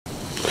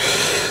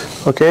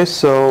Okay,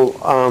 so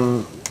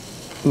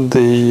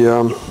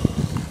the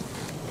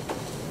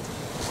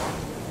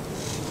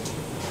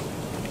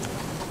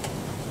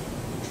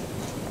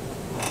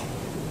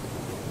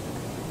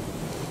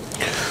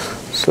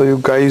so you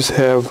guys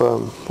have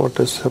what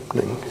is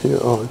happening here?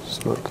 Oh,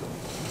 it's not.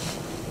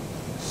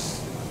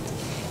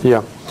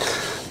 Yeah.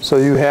 So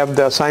you have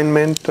the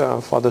assignment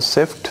for the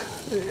SIFT,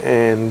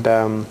 and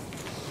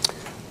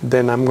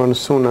then I'm going to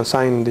soon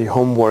assign the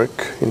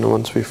homework.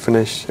 Once we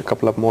finish a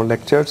couple of more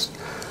lectures.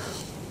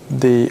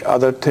 The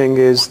other thing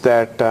is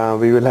that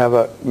we will have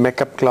a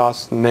makeup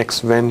class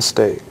next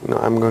Wednesday.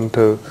 I'm going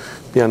to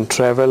be on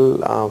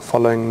travel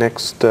following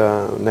next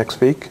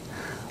week.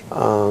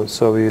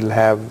 So we will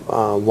have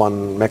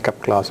one makeup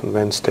class on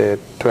Wednesday at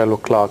 12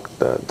 o'clock,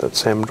 the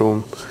same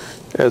room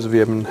as we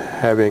have been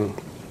having.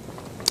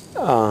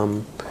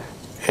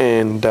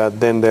 And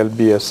then there'll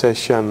be a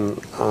session,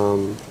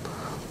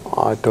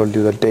 I told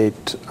you the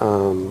date,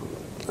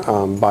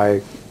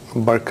 by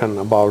Birkin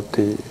about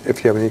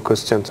if you have any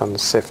questions on the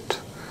SIFT,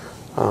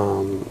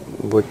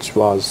 which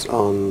was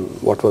on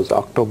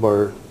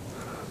October,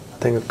 I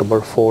think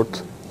October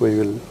 4th. We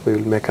will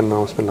make an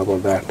announcement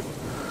about that.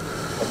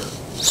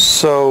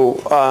 So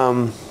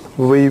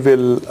we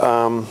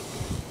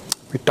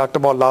talked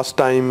about last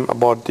time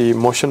about the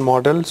motion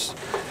models,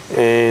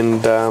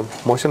 and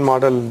motion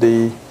model,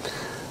 the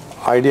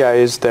idea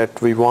is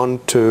that we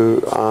want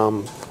to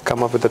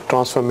come up with the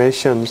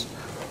transformations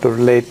to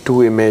relate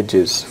two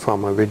images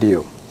from a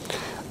video.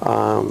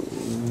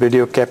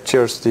 Video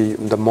captures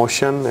the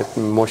motion.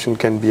 Motion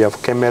can be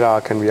of camera,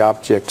 can be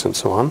objects, and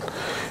so on.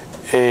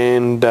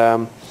 And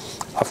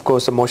of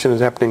course, the motion is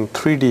happening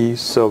 3D.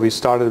 So we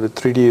started with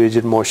 3D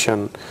rigid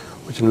motion,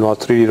 which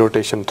involves 3D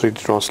rotation, 3D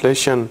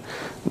translation.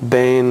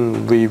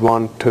 Then we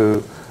want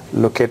to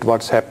look at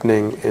what's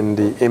happening in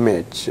the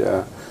image.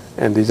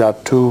 And these are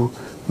two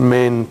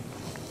main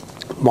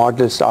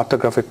models: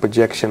 orthographic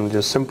projection, which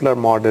is a simpler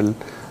model,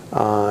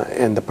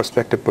 and the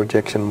perspective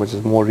projection, which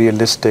is more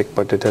realistic,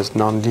 but it has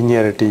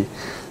non-linearity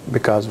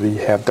because we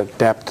have the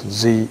depth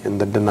z in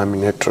the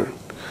denominator.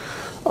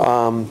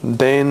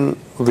 Then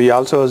we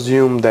also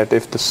assume that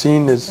if the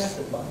scene is,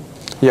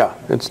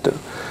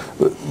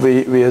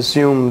 we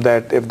assume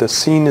that if the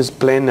scene is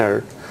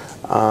planar,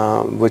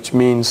 which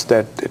means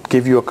that it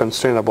gives you a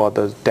constraint about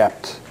the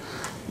depth,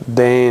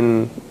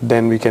 then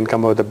we can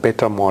come up with a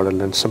better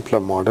model and simpler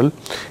model.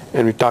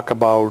 And we talk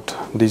about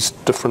these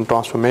different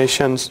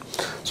transformations.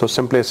 So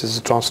simplest is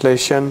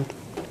translation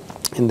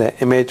in the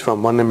image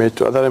from one image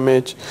to other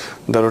image.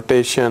 The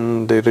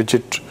rotation, the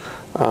rigid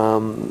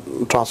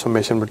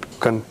transformation would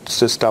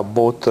consist of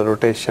both the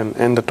rotation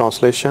and the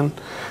translation,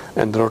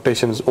 and the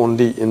rotation is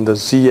only in the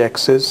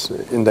z-axis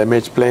in the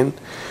image plane.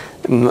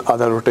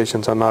 Other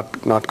rotations are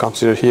not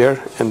considered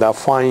here. And the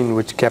affine,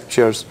 which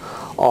captures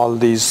all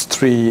these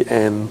three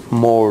and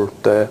more,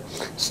 the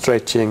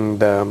stretching,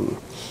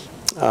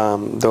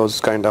 those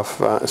kind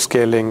of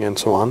scaling, and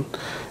so on.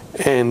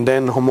 And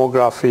then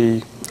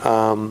homography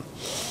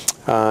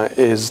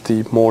is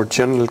the more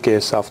general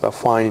case of the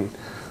affine,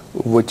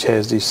 which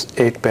has these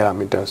 8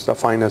 parameters. The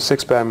affine has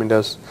 6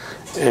 parameters,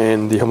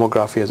 and the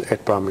homography has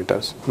 8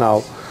 parameters.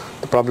 Now,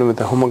 the problem with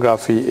the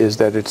homography is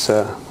that it's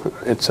a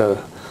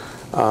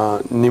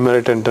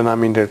numerator and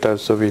denominator,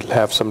 so we'll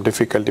have some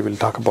difficulty. We'll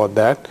talk about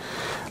that.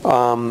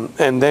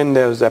 And then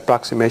there's the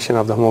approximation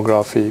of the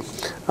homography,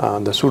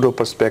 the pseudo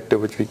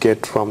perspective, which we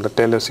get from the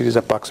Taylor series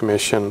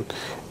approximation,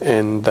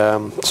 and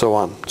so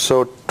on.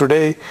 So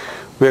today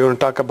we're going to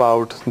talk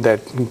about that,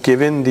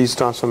 given these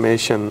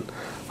transformation,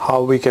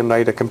 how we can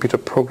write a computer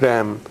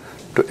program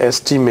to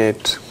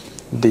estimate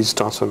these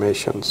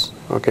transformations.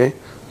 Okay,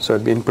 so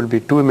input will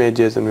be 2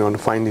 images, and we want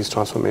to find these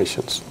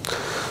transformations.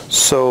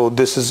 So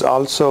this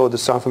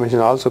transformation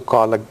is also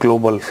called a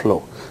global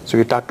flow. So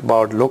we talked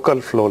about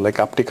local flow, like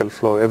optical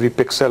flow. Every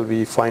pixel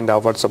we find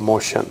out what's the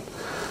motion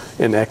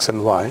in x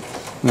and y.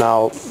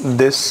 Now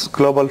this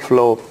global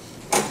flow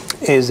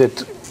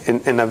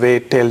in a way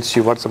tells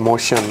you what's the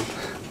motion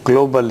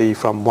globally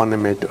from one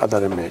image to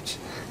other image.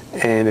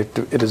 And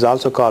it is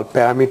also called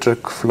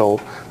parametric flow,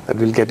 that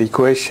we'll get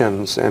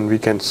equations, and we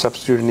can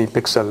substitute any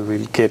pixel,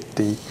 we'll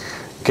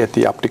get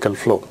the optical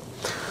flow.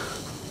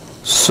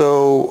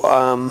 So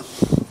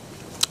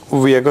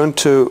we are going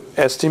to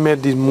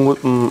estimate the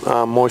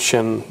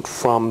motion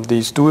from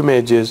these 2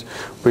 images.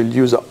 We'll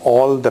use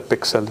all the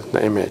pixels in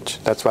the image.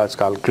 That's why it's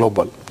called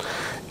global.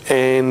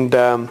 And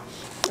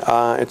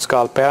it's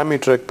called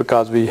parametric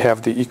because we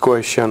have the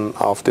equation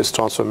of this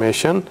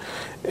transformation.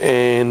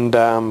 And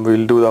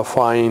we'll do the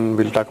affine,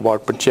 we'll talk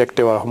about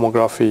projective or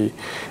homography,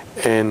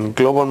 and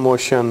global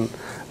motion.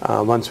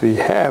 Once we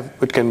have,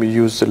 it can be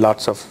used in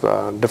lots of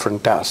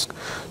different tasks.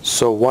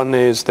 So one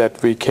is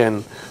that we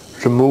can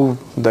remove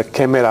the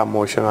camera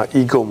motion or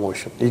ego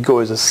motion. Ego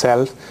is a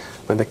self.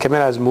 When the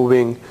camera is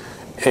moving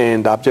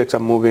and objects are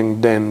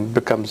moving, then it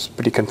becomes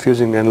pretty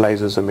confusing to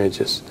analyze those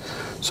images.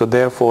 So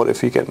therefore,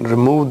 if we can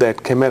remove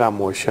that camera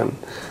motion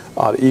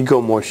or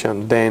ego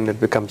motion, then it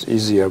becomes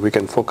easier. We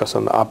can focus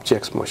on the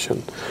object's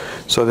motion.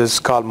 So this is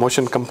called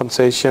motion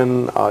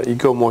compensation or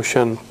ego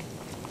motion.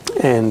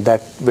 and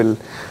that will,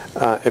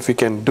 if we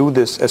can do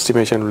this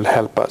estimation, will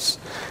help us.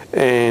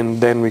 And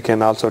then we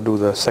can also do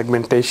the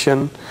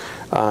segmentation,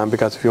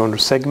 because if you want to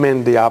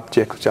segment the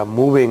objects which are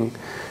moving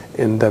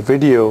in the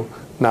video,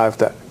 now if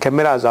the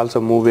camera is also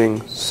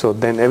moving, so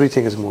then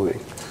everything is moving.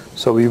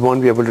 So we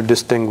won't be able to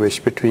distinguish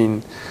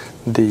between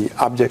the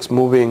objects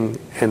moving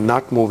and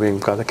not moving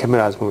because the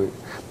camera is moving.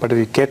 But if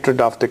we get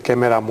rid of the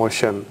camera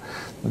motion,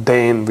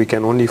 then we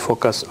can only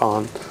focus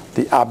on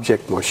the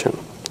object motion.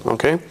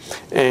 Okay,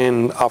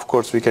 and of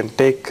course we can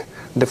take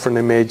different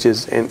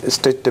images and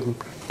stitch them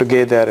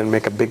together and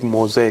make a big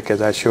mosaic,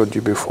 as I showed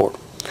you before.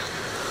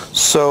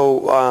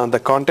 So the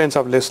contents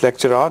of this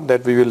lecture are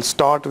that we will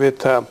start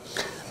with a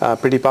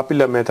pretty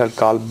popular method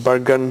called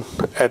Burgon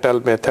et al.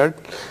 Method,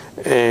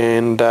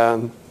 and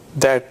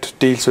that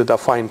deals with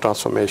affine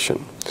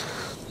transformation.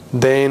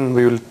 Then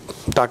we will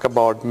talk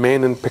about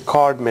Main and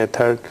Picard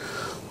method,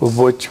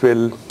 which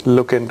will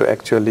look into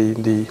actually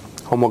the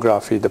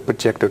homography, the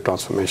projective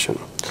transformation.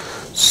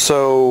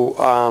 So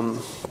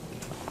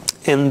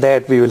in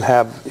that we will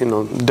have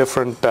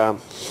different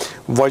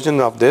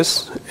versions of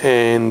this,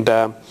 and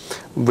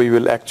we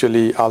will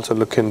actually also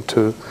look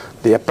into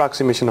the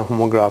approximation of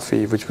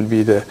homography, which will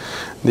be the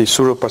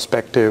pseudo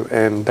perspective,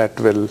 and that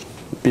will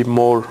be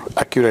more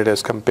accurate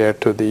as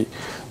compared to the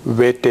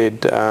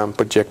weighted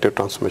projective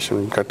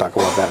transformation. We can talk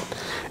about that.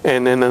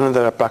 And then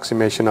another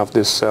approximation of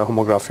this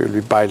homography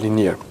will be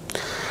bilinear.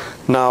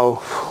 Now,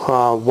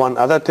 one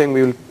other thing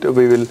we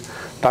will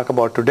talk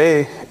about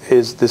today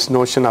is this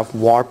notion of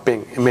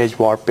warping, image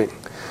warping.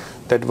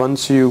 That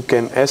once you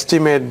can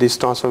estimate this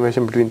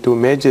transformation between two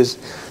images,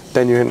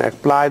 then you can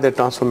apply the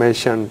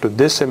transformation to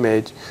this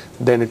image,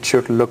 then it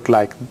should look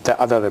like the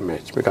other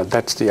image, because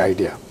that's the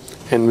idea.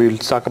 And we'll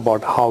talk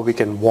about how we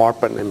can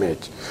warp an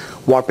image.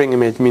 Warping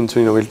image means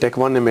we'll take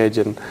one image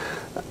and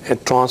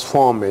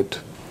transform it,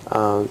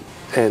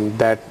 and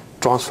that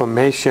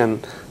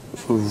transformation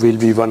will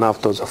be one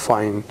of those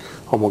affine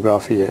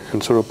homography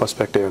and pseudo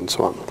perspective and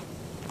so on.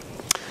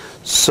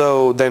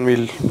 So then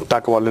we'll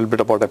talk about a little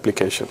bit about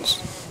applications.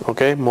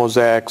 Okay,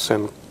 mosaics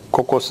and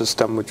COCO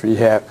system, which we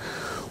have,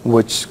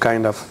 which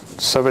kind of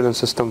surveillance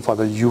system for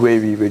the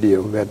UAV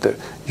video, where the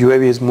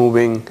UAV is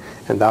moving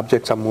and the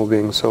objects are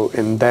moving. So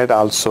in that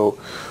also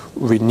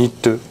we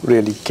need to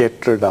really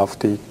get rid of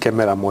the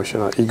camera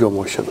motion or ego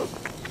motion.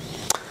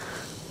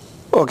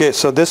 Okay,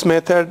 so this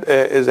method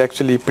is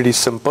actually pretty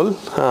simple,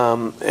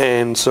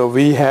 and so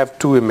we have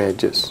two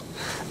images,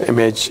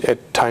 image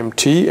at time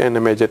t and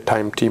image at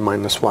time t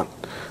minus 1,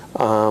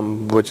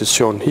 which is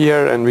shown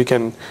here, and we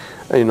can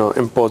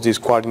impose these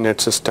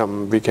coordinate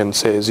system. We can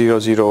say 0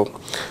 0,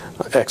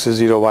 x is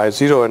 0, y is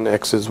 0, and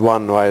x is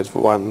 1, y is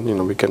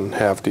 1. We can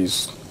have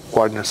these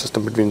coordinate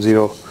system between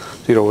 0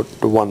 0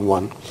 to 1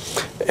 1,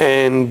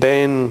 and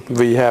then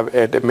we have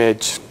at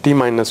image t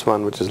minus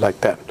 1, which is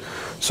like that.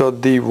 So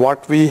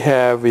what we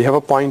have a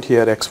point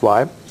here x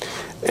y,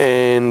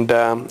 and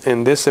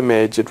in this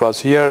image it was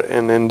here,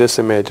 and in this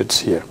image it's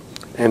here,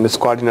 and this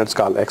coordinates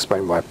called x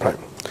prime y prime.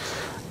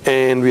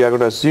 And we are going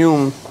to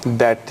assume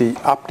that the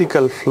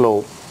optical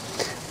flow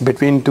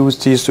between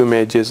these two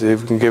images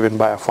is given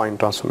by affine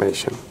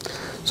transformation.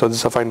 So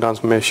this affine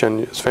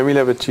transformation is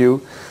familiar with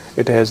you.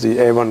 It has the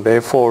A1 to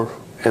A4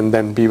 and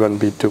then B1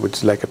 B2, which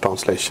is like a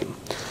translation.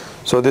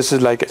 So this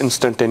is like an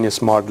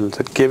instantaneous model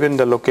that given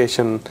the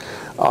location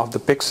of the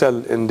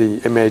pixel in the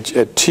image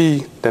at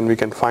t, then we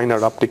can find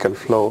out optical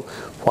flow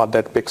for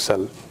that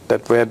pixel,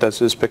 that where does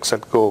this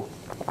pixel go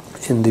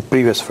in the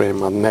previous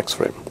frame or the next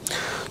frame.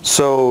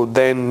 So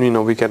then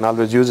we can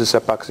always use this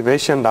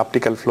approximation. The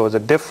optical flow is a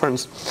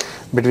difference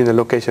between the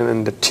location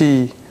in the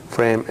t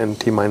frame and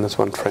t minus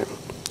 1 frame.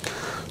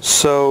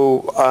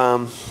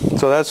 So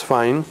so that's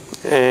fine.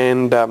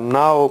 And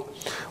now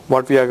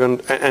what we are going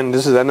to, and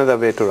this is another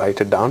way to write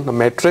it down, the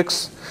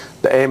matrix,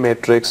 the A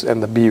matrix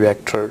and the B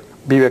vector.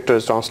 B vector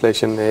is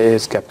translation, A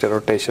is capture,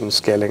 rotation,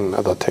 scaling, and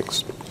other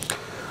things.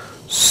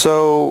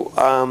 So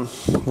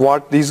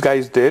what these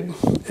guys did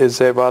is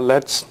say, well,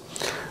 let's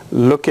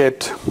look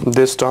at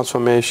this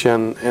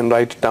transformation and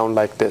write it down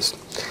like this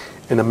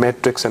in a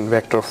matrix and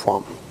vector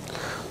form.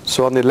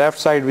 So on the left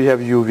side we have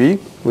UV,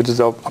 which is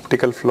the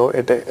optical flow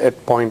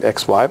at point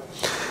xy,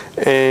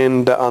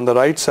 and on the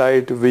right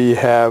side we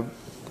have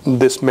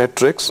this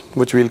matrix,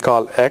 which we'll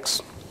call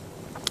X,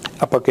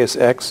 uppercase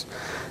X,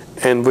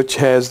 and which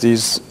has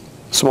these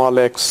small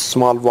x,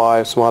 small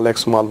y, small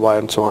x, small y,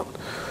 and so on.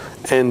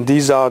 And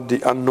these are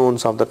the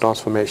unknowns of the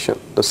transformation,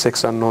 the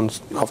 6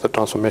 unknowns of the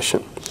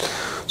transformation.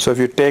 So if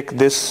you take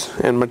this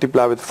and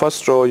multiply with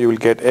first row, you will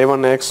get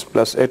A1x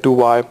plus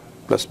A2y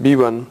plus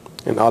B1,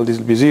 and all these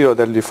will be 0.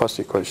 That will be first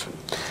equation.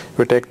 If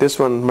you take this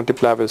one,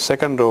 multiply with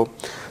second row,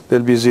 there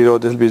will be 0,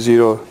 this will be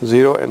 0,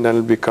 0, and then it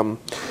will become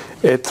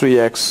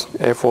A3x,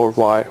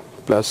 A4y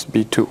plus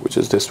B2, which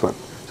is this one.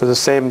 So the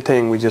same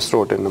thing we just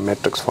wrote in the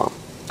matrix form.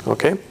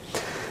 Okay,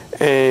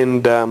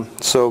 and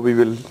so we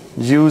will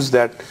use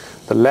that.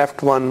 The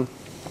left one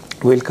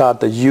we'll call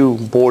the U,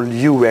 bold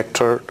U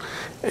vector,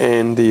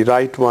 and the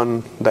right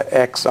one the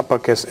X,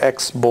 uppercase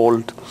X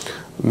bold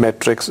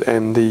matrix,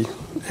 and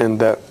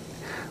the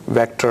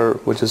vector,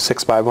 which is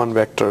 6 by 1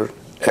 vector,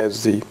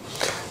 as the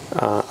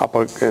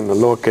upper and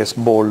lowercase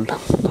bold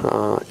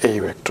A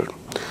vector.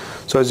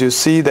 So as you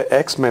see, the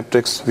X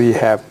matrix, we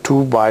have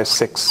 2 by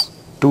 6,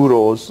 2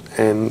 rows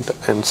and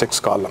 6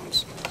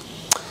 columns.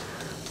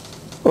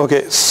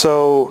 Okay,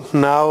 so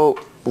now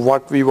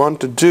what we want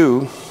to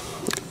do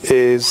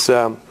is,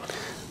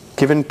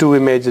 given 2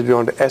 images, we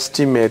want to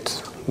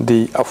estimate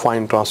the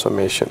affine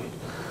transformation.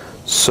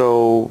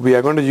 So we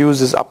are going to use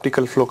this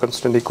optical flow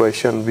constant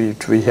equation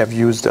which we have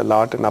used a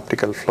lot in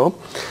optical flow,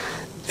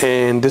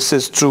 and this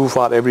is true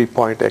for every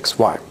point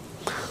xy.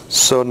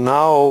 So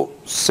now,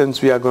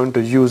 since we are going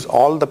to use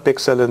all the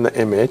pixels in the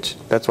image,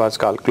 that's why it's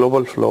called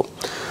global flow,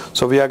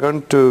 so we are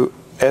going to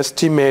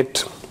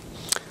estimate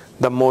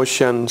the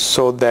motion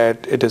so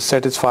that it is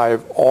satisfy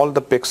all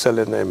the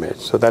pixels in the image.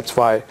 So that's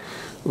why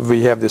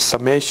we have this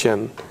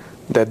summation,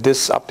 that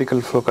this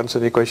optical flow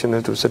constant equation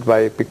is represented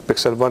by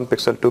pixel 1,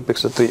 pixel 2,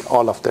 pixel 3,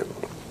 all of them.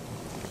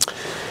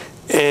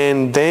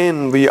 And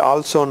then we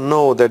also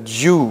know that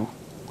u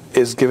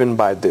is given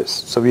by this.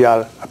 So we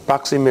are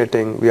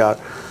approximating, we are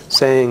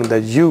saying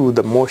that u,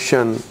 the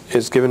motion,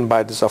 is given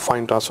by this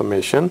affine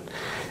transformation,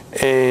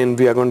 and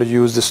we are going to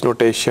use this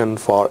notation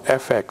for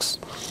fx,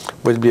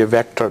 which will be a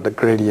vector, the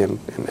gradient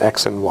in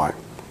x and y.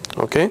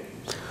 Okay,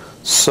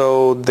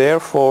 so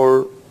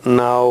therefore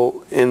now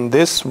in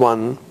this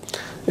one,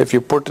 if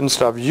you put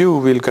instead of u,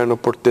 we'll kind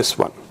of put this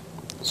one.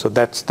 So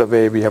that's the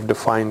way we have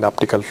defined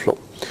optical flow.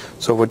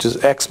 So which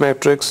is X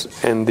matrix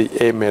and the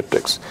A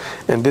matrix.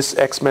 And this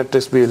X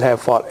matrix we will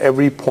have for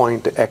every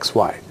point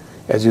xy.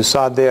 As you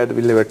saw there,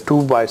 we'll have a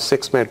 2 by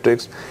 6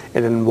 matrix,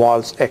 and it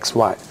involves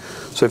xy.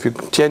 So if you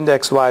change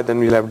xy, then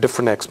we'll have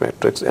different X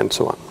matrix and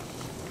so on.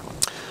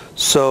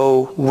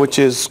 So which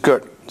is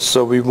good.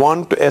 So we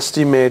want to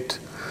estimate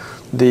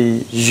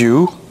the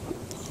u,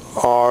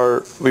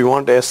 or we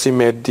want to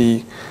estimate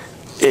the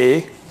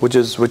A,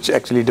 which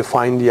actually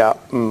define the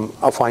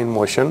affine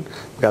motion,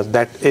 because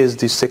that is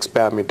the 6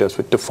 parameters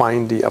which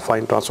define the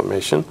affine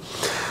transformation,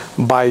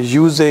 by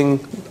using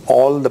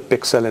all the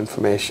pixel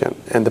information.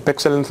 And the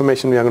pixel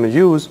information we are going to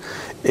use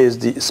is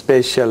the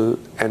spatial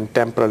and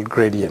temporal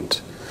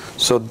gradient.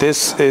 So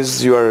this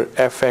is your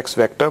fx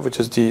vector, which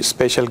is the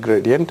spatial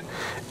gradient,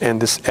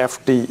 and this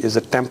ft is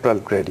a temporal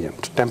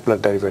gradient, temporal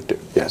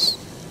derivative. Yes?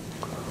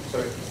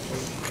 Sorry,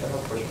 I have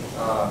a question.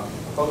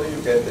 How do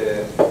you get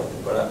the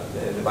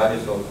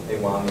values of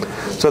A1?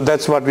 A2? So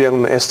that's what we are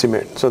going to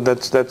estimate. So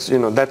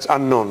that's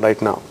unknown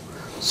right now.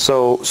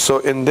 So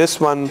in this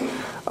one,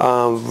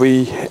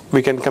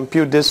 we can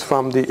compute this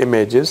from the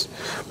images.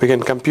 We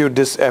can compute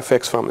this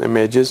fx from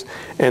images,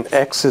 and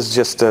x is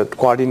just the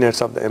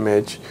coordinates of the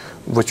image,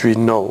 which we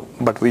know,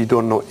 but we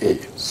don't know A.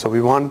 So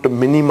we want to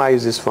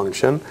minimize this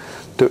function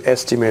to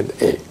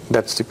estimate A.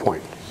 That's the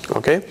point.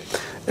 Okay,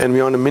 and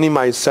we want to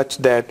minimize such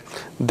that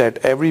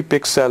every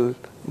pixel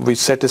we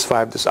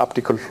satisfy this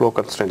optical flow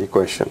constant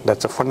equation.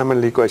 That's a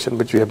fundamental equation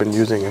which we have been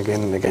using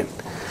again and again.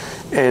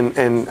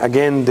 And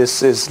again,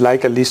 this is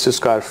like a least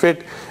square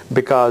fit,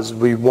 because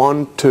we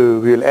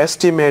will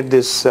estimate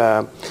this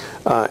A,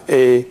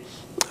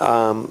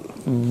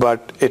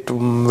 but it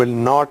will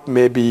not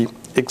maybe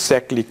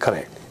exactly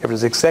correct. If it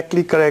is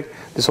exactly correct,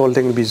 this whole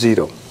thing will be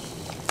 0.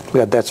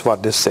 Yeah, that's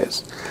what this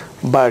says.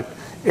 But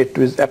it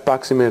will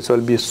approximate, so it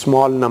will be a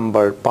small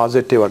number,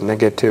 positive or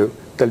negative.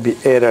 There will be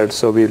error,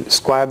 so we'll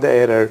square the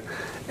error,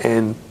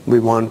 and we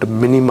want to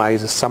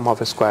minimize the sum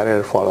of a square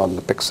error for all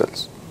the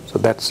pixels. So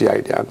that's the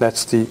idea.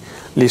 That's the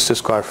least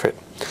square fit.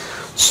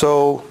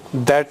 So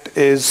that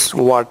is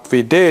what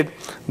we did,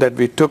 that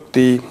we took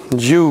the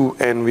u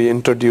and we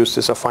introduced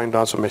this affine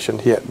transformation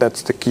here.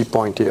 That's the key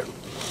point here,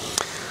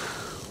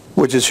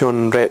 which is shown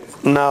in red.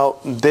 Now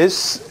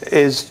this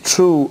is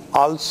true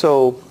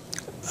also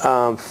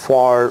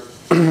for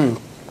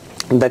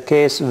the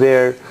case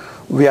where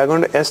we are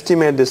going to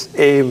estimate this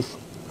A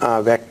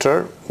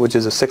vector, which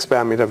is a 6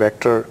 parameter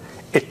vector,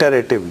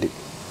 iteratively,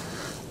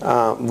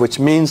 which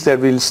means that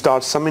we'll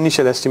start some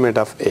initial estimate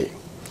of A.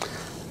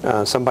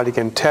 Somebody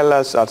can tell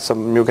us, or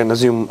you can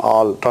assume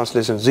all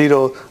translation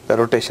 0, the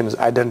rotation is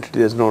identity,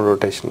 there's no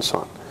rotation, and so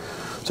on.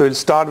 So we'll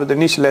start with the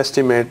initial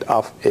estimate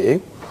of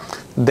A.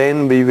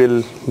 Then we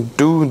will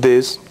do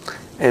this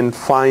and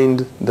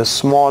find the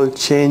small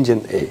change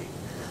in A,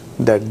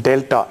 that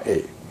delta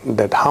A,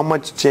 that how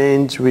much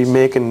change we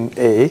make in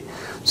A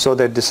so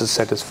that this is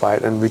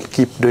satisfied, and we'll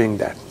keep doing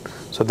that.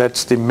 So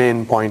that's the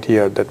main point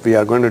here, that we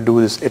are going to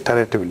do this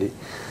iteratively.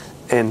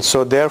 And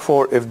so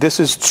therefore, if this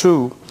is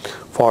true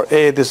for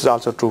A, this is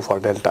also true for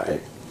delta A,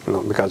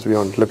 because we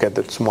want to look at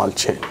that small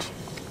change.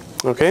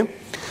 Okay,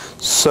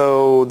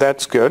 so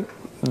that's good.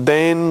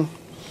 Then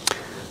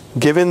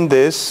given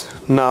this,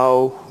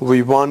 now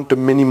we want to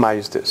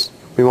minimize this.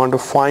 We want to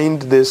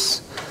find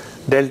this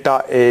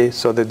delta A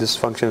so that this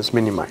function is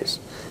minimized.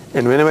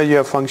 And whenever you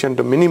have function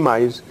to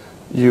minimize,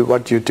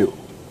 what you do?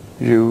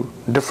 You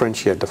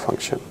differentiate the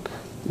function.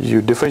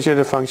 You differentiate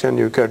the function,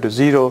 you equal to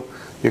 0,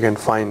 you can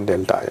find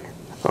delta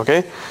A.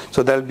 Okay,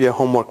 so that will be a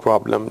homework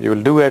problem you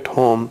will do at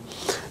home,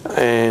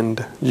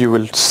 and you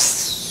will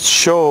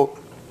show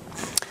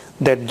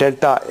that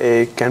delta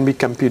A can be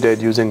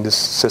computed using this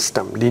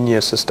system,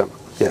 linear system.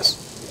 Yes?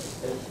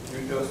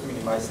 You just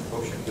minimize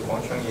the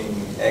function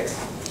in X.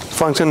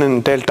 Function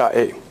in delta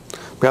A.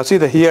 Because see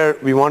here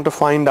we want to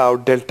find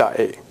out delta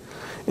A.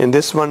 In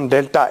this one,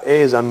 delta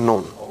A is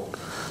unknown.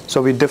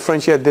 So we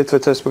differentiate this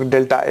with respect to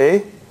delta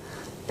A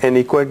and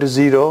equal to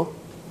 0,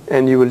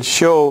 and you will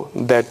show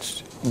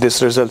that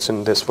this results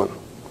in this one.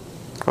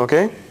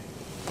 Okay?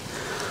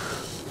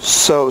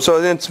 So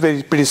it's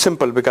pretty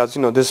simple, because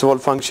this whole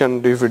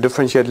function, if you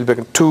differentiate, it will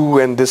become 2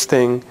 and this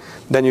thing,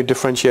 then you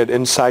differentiate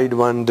inside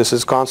one. This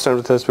is constant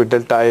with respect to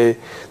delta A.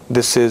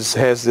 This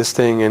has this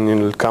thing, and it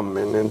will come,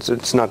 and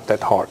it's not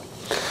that hard.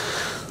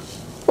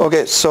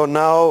 Okay, so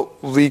now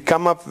we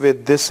come up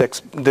with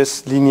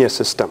this linear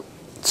system.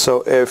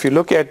 So if you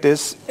look at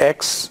this,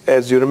 X,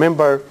 as you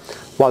remember,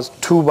 was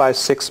 2 by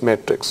 6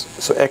 matrix.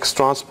 So X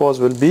transpose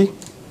will be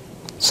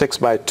 6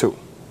 by 2.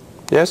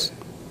 Yes?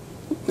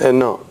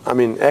 No, I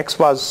mean X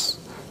was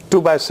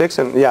 2 by 6,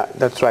 and yeah,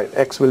 that's right,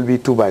 X will be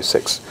 2 by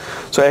 6.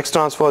 So X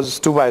transpose is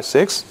 2 by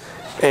 6,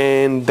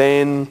 and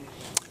then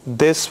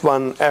this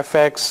one,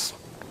 Fx,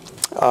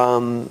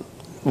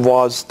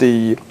 was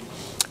the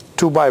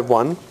 2 by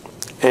 1,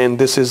 and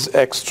this is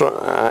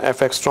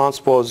Fx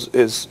transpose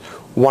is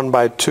 1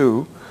 by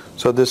 2,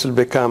 so this will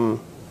become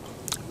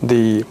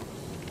the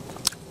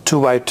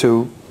 2 by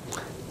 2,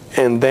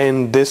 and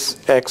then this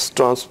X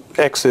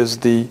is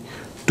the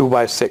 2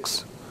 by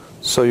 6.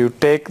 So you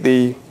take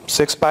the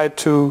 6 by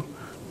 2,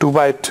 2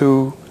 by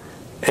 2,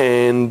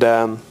 and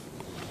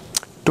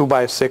 2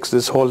 by 6,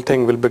 this whole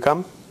thing will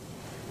become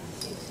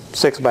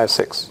 6 by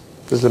 6.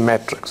 This is the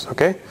matrix,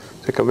 okay?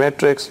 So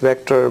matrix,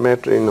 vector,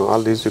 matrix,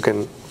 all these you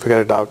can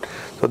figure it out.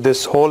 So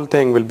this whole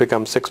thing will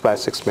become 6 by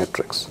 6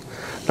 matrix.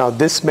 Now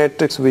this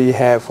matrix we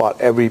have for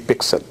every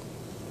pixel,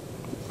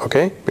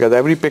 okay? Because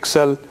every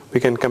pixel we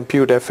can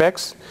compute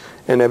Fx,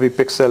 and every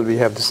pixel we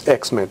have this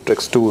X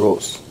matrix, 2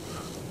 rows.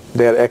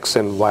 They are X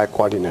and Y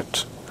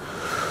coordinate.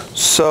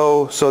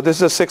 So this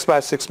is a 6 by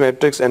 6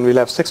 matrix, and we'll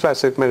have 6 by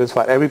 6 matrix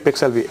for every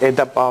pixel we add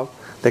up out.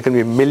 There can be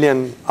a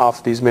million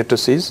of these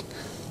matrices.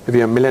 If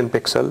you have a million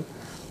pixel,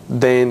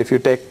 then if you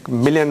take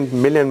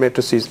million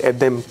matrices, add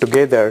them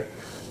together,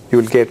 you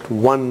will get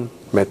one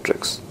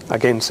matrix,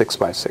 again 6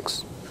 by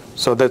 6.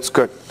 So that's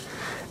good.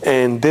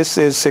 And this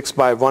is 6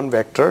 by 1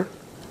 vector,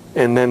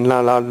 and then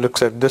now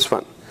looks at this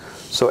one.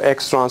 So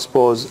X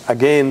transpose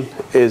again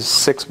is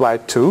 6 by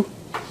 2,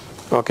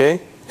 okay,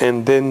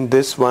 and then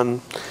this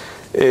one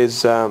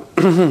is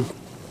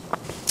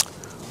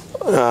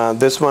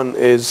this one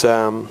is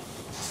 1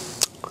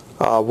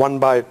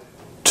 by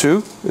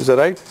 2, is that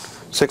right?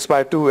 6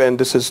 by 2, and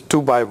this is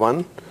 2 by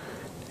 1,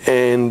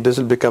 and this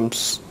will become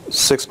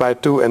 6 by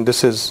 2, and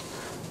this is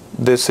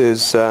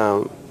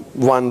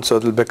 1, so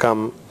it will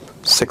become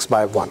 6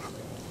 by 1.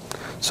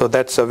 So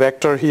that's a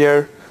vector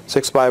here,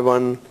 6 by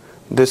 1,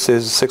 this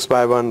is 6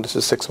 by 1, this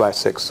is 6 by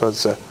 6. So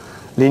it's a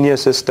linear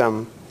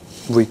system,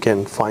 we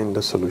can find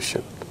the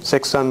solution.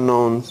 6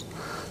 unknowns,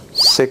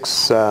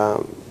 6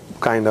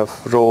 kind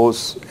of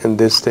rows in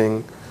this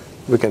thing,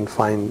 we can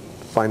find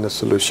the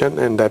solution,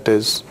 and that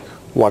is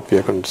what we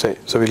are going to say.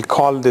 So we'll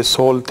call this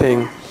whole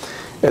thing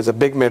as a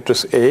big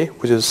matrix A,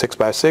 which is 6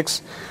 by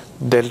 6.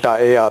 Delta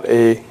A or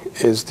A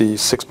is the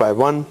 6 by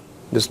 1.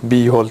 This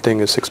B whole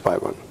thing is 6 by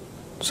 1.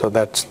 So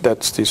that's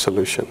the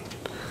solution.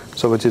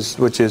 So which is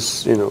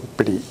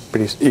pretty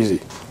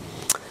easy.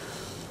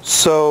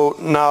 So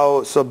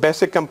now,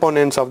 basic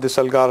components of this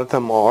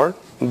algorithm are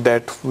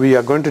that we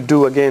are going to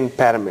do again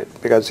pyramid,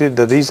 because see,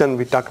 the reason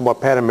we talk about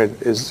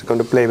pyramid is going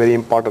to play a very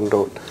important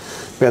role.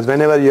 Because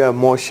whenever you have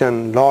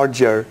motion,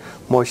 larger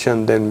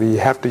motion, then we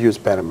have to use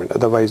pyramid.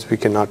 Otherwise, we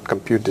cannot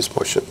compute this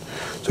motion.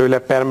 So we'll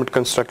have pyramid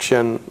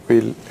construction.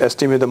 We'll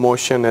estimate the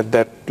motion at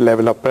that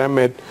level of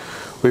pyramid.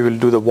 We will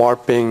do the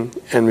warping,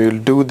 and we will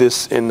do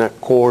this in a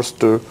coarse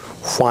to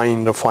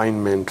fine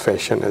refinement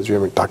fashion, as we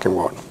have been talking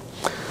about.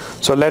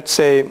 So let's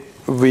say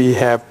we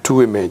have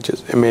two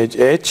images, image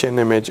H and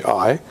image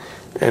I,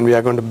 and we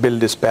are going to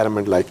build this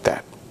pyramid like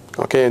that.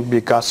 Okay, and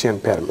be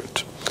Gaussian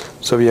pyramid.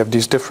 So we have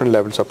these different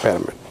levels of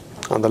pyramid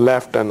on the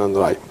left and on the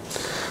right.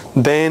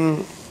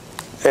 Then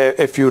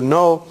if you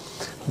know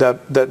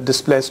that the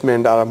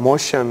displacement or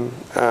motion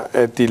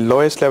at the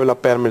lowest level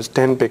of pyramid is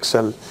 10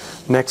 pixel,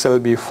 next level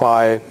will be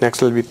 5,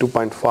 next level will be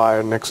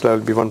 2.5, next level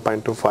will be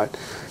 1.25.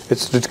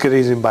 It's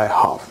decreasing by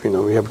half.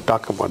 We have to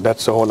talk about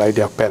that's the whole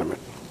idea of pyramid.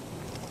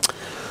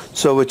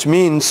 So which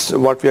means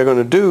what we are going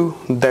to do,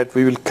 that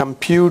we will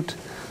compute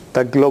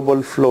the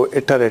global flow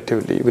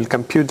iteratively. We'll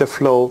compute the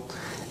flow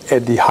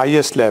at the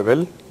highest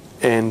level,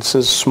 and this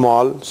is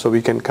small, so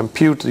we can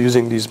compute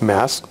using these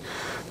masks.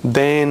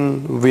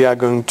 Then we are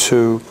going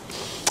to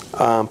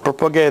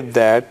propagate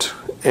that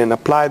and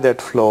apply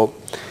that flow,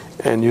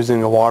 and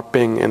using a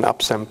warping and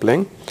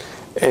upsampling,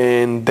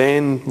 and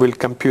then we'll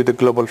compute the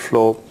global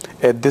flow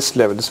at this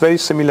level. It's very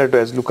similar to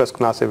as Lucas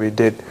Knasse we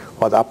did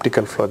for the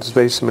optical flow. It's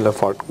very similar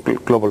for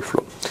global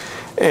flow,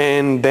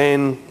 and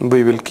then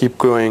we will keep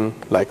going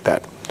like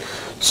that.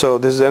 So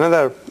this is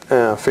another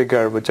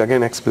figure which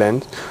again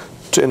explains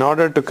in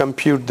order to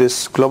compute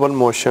this global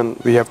motion,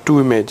 we have two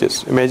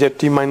images, image at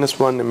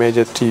t-1, image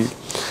at t.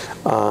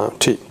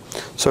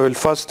 So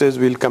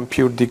we'll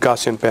compute the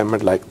Gaussian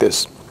pyramid like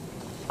this.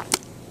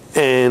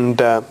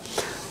 And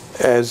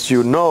as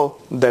you know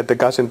that the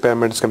Gaussian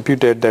pyramid is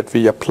computed, that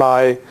we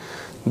apply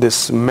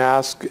this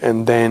mask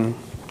and then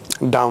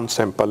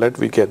downsample it,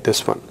 we get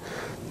this one.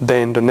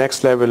 Then the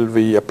next level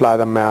we apply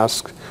the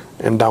mask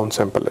and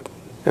downsample it.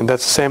 And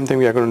that's the same thing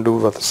we are going to do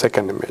with the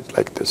second image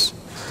like this.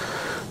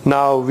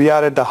 Now we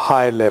are at the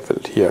high level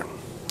here.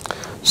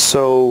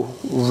 So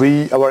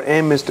our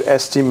aim is to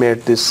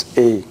estimate this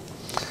A,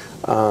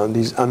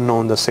 these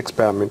unknown, the 6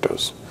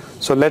 parameters.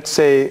 So let's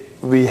say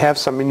we have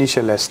some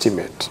initial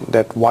estimate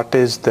that what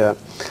is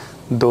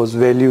those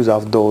values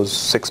of those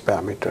 6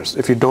 parameters.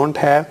 If you don't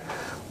have,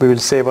 we will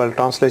say, well,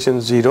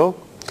 translation 0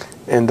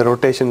 and the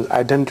rotation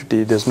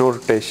identity, there's no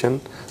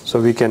rotation,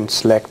 so we can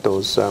select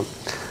those.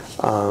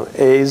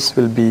 A's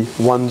will be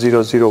 1,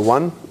 0, 0,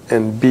 1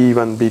 and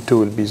B1, B2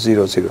 will be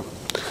 0, 0.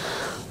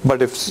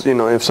 But if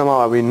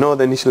somehow we know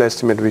the initial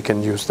estimate, we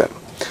can use that.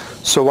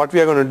 So what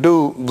we are going to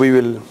do, we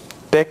will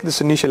take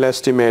this initial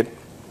estimate,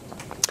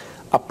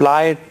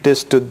 apply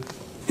this to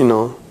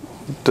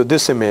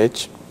this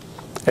image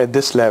at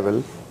this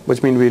level,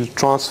 which means we'll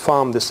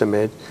transform this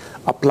image,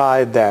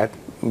 apply that,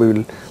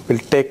 we'll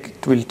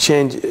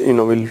change,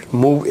 we'll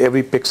move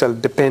every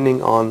pixel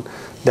depending on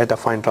that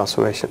affine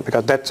transformation,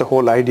 because that's the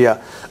whole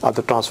idea of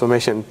the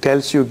transformation. It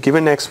tells you,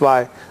 given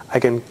xy, I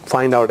can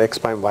find out x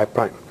prime, y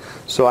prime.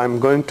 So I'm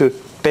going to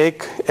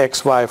take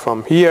xy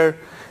from here,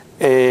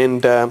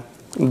 and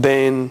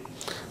then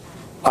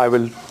I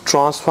will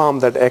transform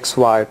that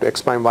xy to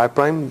x prime, y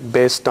prime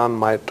based on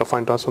my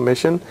affine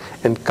transformation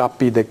and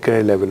copy the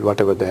gray level,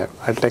 whatever they have.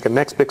 I'll take a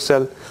next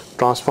pixel,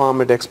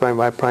 transform it x prime,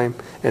 y prime,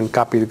 and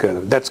copy the gray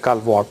level. That's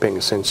called warping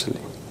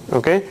essentially.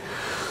 Okay?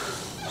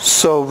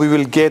 So we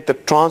will get the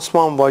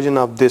transform version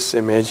of this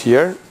image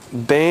here.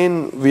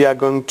 Then we are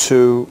going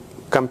to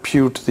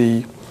compute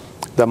the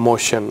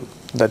motion,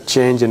 the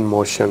change in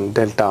motion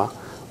delta,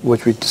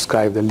 which we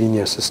describe the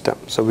linear system.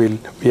 So we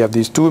have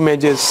these two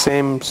images,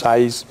 same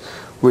size.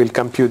 We'll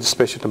compute the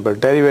spatial temporal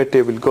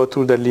derivative. We'll go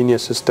through the linear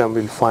system.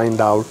 We'll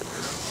find out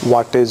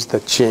what is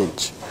the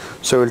change.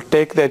 So we'll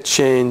take that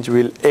change.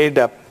 We'll add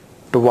up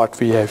to what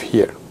we have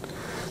here.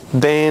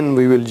 Then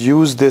we will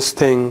use this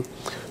thing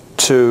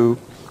to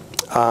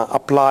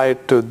apply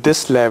it to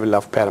this level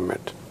of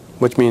pyramid,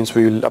 which means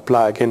we will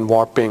apply again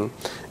warping.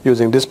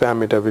 Using this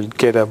parameter, we'll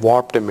get a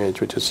warped image,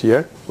 which is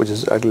here, which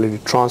is already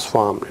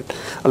transformed. It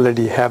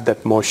already have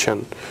that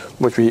motion,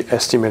 which we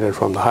estimated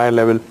from the higher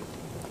level.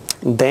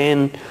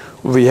 Then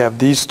we have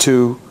these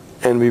two,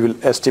 and we will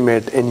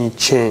estimate any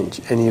change,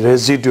 any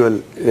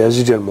residual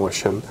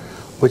motion,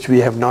 which we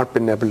have not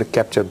been able to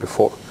capture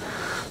before.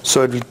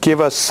 So it will give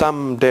us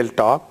some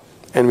delta,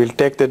 and we'll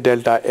take the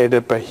delta, add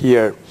it by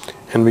here,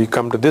 and we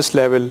come to this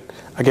level.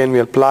 Again, we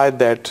apply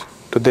that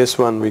to this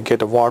one, we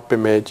get a warp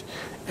image,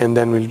 and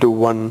then we'll do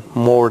one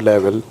more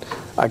level.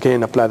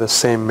 Again, apply the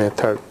same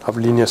method of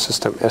linear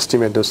system,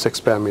 estimate those 6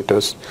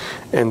 parameters,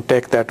 and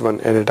take that one,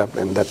 add it up,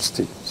 and that's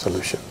the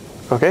solution.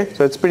 Okay,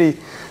 so it's pretty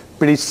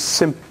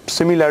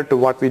similar to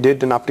what we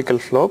did in optical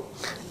flow,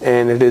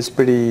 and it is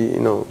pretty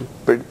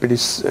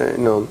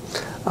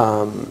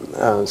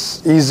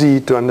easy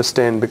to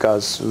understand,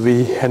 because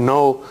we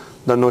know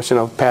the notion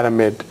of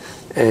pyramid,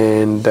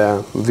 and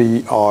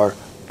we are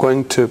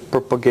going to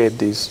propagate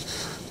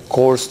these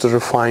coarse to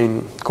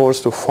fine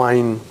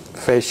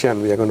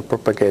fashion. We are going to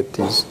propagate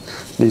these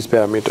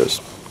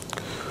parameters.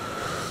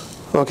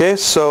 Okay,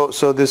 so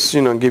this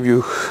give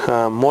you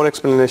more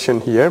explanation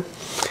here,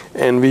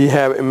 and we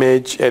have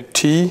image at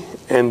t,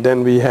 and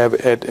then we have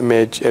at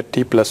image at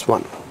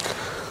t+1.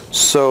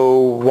 So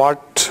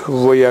what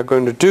we are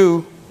going to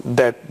do,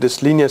 that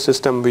this linear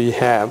system we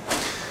have,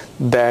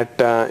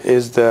 that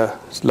is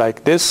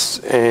like this,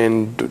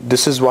 and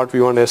this is what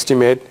we want to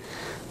estimate.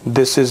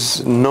 This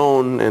is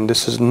known and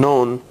this is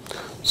known,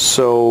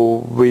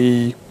 so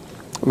we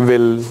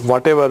will,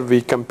 whatever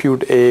we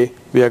compute A,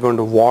 we are going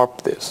to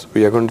warp this.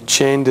 We are going to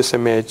change this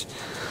image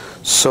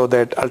so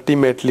that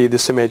ultimately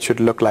this image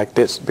should look like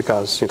this,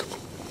 because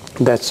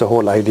that's the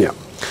whole idea.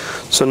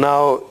 So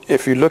now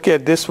if you look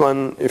at this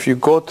one, if you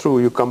go through,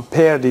 you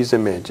compare these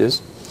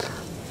images,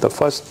 the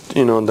first,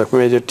 the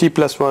image at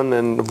t+1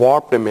 and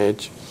warped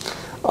image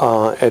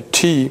at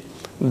t,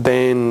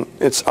 then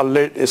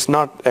it's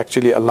not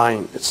actually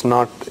aligned. It's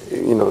not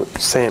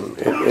same.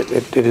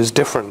 It is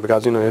different,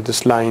 because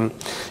this line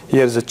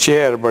here is a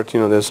chair, but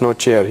there's no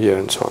chair here,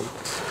 and so on.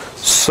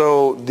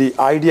 So the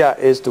idea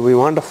is that we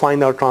want to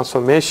find our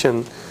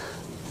transformation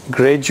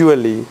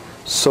gradually,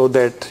 so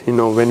that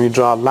when we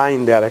draw a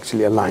line, they are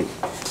actually aligned,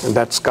 and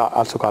that's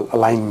also called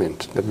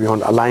alignment. That we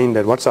want to align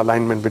that. What's the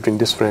alignment between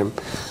this frame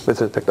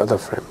with respect to other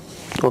frame?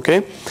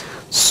 Okay,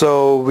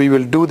 so we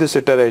will do this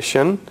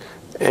iteration,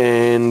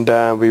 and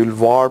we will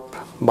warp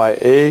by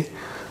A,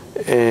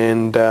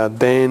 and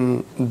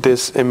then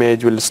this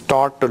image will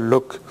start to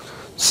look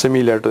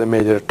similar to the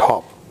image at the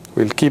top.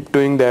 We'll keep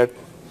doing that,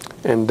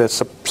 and that's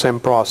the same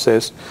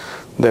process.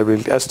 that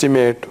we'll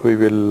estimate, we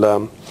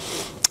will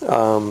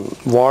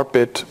warp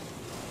it,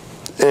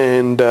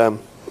 and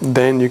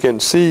then you can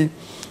see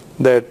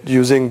that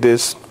using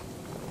this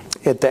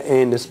at the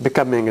end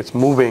it's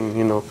moving,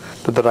 you know,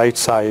 to the right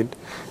side,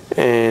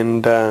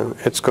 and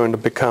it's going to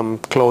become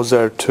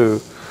closer to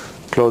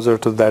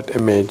that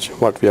image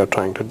what we are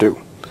trying to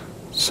do.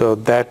 So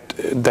that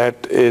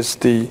is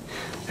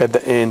at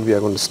the end we are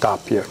going to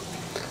stop here.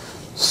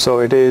 So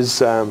it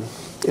is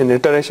in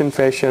iteration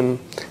fashion,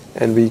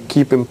 and we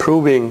keep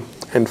improving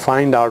and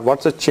find out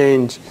what's the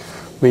change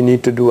we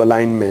need to do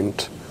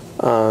alignment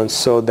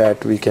so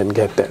that we can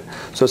get there.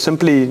 So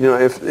simply, you know,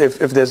 if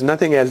there's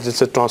nothing else,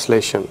 it's a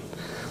translation.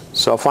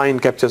 So affine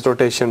captures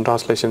rotation,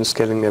 translation,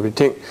 scaling,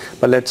 everything.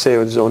 But let's say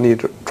it's only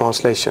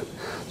translation.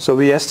 So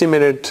we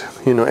estimated,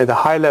 you know, at the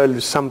high level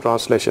with some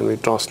translation, we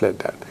translate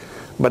that.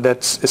 But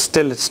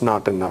it's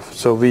not enough.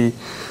 So we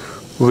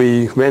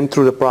went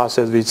through the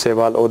process. We say,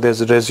 well, oh,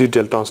 there's a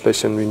residual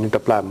translation. We need to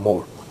apply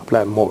more.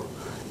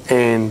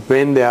 And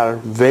when they are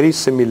very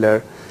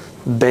similar,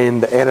 then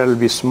the error will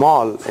be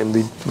small, and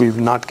we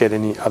will not get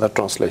any other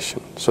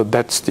translation. So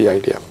that's the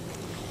idea.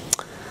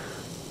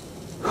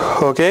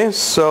 Okay,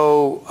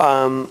 so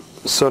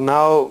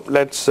now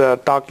let's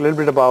talk a little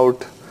bit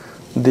about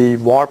the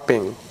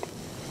warping,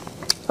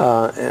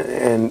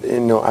 and you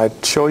know,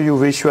 I'd show you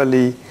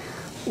visually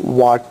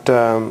what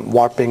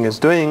warping is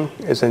doing.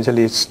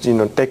 Essentially, it's, you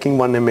know, taking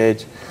one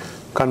image,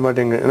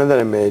 converting another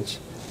image,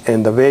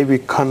 and the way we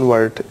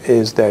convert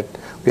is that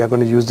we are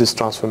going to use this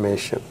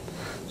transformation.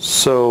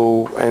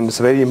 So, and it's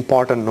a very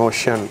important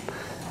notion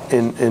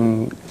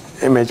in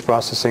image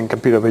processing,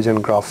 computer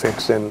vision,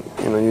 graphics, and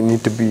you know, you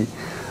need to be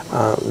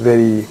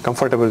very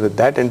comfortable with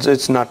that, and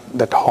it's not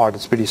that hard,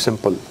 it's pretty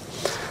simple.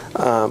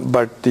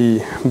 But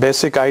the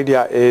basic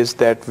idea is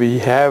that we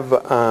have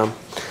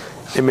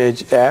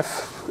image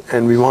F,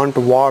 and we want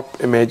to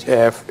warp image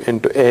F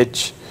into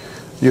H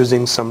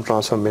using some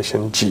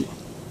transformation G.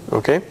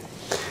 Okay,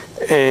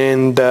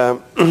 and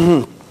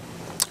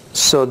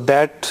so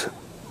that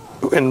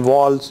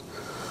involves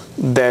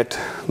that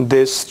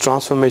this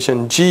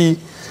transformation G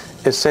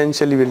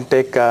essentially will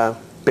take a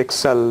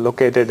pixel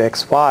located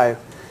XY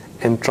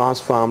and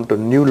transform to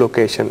new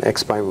location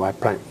X prime Y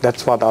prime.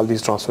 That's what all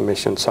these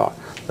transformations are: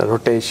 the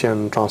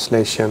rotation,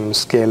 translation,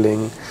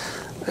 scaling,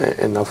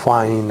 and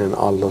affine, and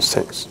all those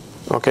things.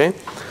 Okay,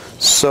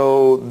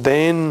 so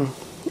then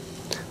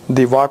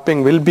the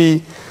warping will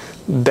be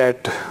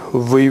that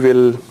we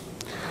will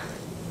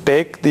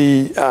take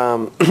the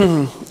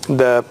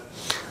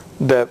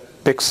the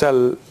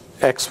pixel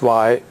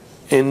XY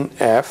in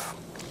F,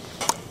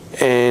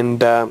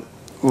 and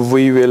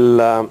we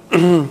will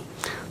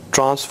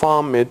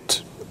transform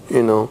it,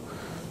 you know,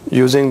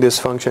 using this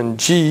function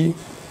G,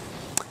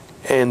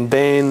 and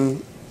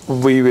then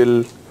we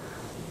will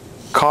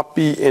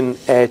copy in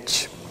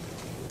H.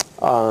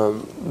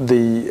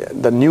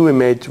 The new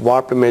image,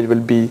 warped image,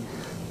 will be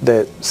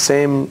the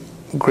same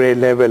gray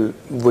level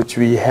which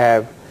we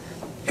have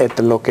at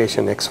the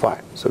location XY.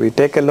 So we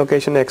take a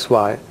location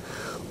XY,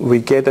 we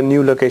get a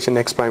new location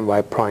X prime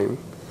Y prime,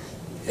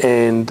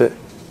 and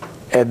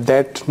at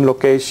that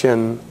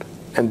location,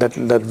 and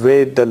that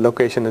way the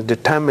location is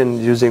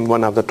determined using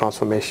one of the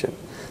transformation.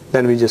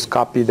 Then we just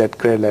copy that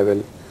gray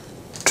level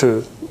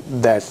to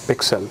that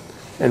pixel,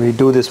 and we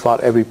do this for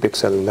every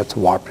pixel, and that's a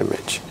warp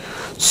image.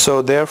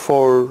 So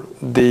therefore,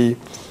 the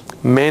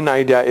main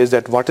idea is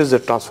that what is the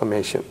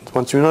transformation?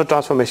 Once you know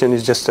transformation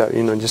is just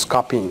just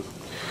copying.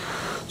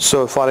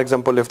 So for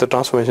example, if the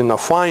transformation are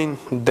fine,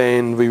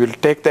 then we will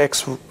take the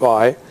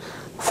XY,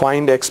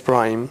 find X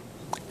prime,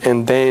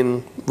 and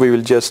then we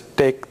will just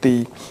take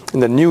in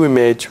the new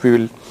image, we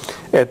will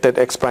at that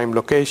X prime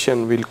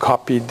location, we'll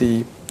copy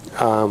the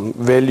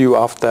value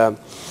of the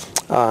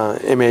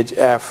image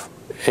F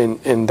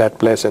in that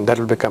place, and that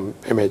will become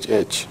image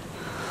H.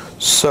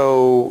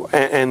 So,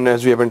 and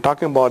as we have been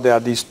talking about, there are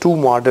these two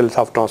models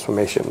of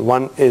transformation.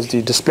 One is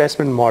the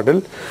displacement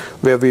model,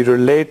 where we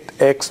relate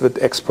X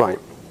with X prime.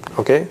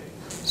 Okay,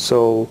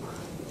 so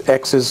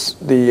X is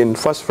in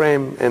first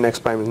frame and X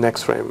prime is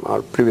next frame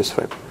or previous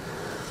frame.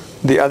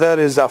 The other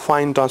is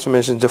affine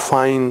transformation.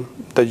 Define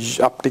the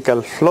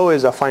optical flow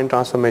is affine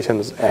transformation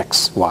is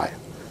X, Y,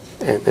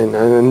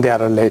 and they are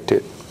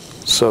related.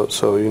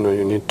 So you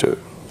need to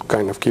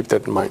kind of keep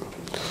that in mind.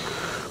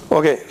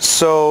 Okay,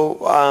 so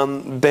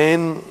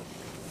then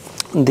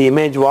the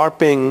image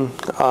warping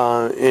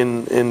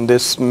in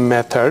this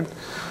method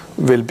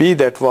will be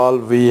that, well,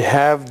 we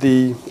have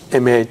the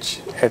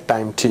image at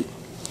time t,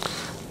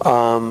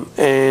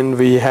 and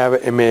we have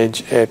an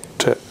image at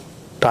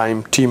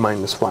time t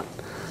minus 1,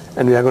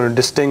 and we are going to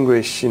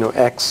distinguish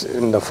x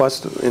in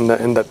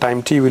the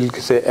time t we'll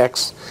say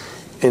x,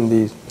 in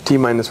the t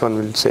minus 1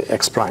 we'll say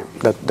x prime.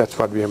 That's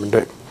what we have been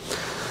doing.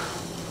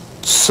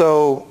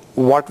 So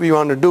what we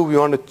want to do, we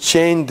want to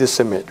change this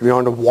image, we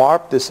want to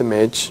warp this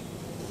image,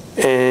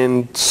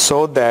 and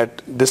so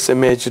that this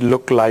image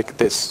look like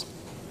this.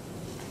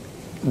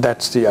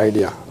 That's the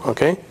idea.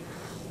 Okay,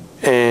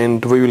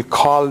 and we will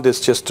call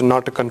this, just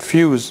not to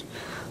confuse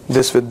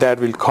this with that,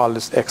 we'll call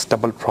this x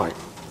double prime.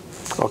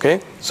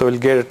 Okay, so we'll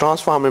get a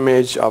transform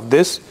image of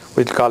this,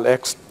 which we'll call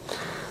x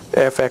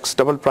fx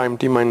double prime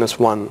t minus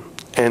 1,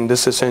 and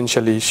this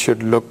essentially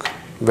should look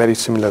very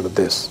similar to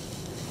this,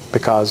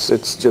 because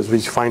it's just we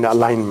find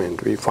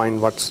alignment, we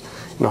find what's,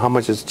 how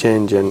much is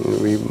changed, and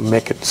we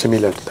make it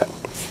similar to that.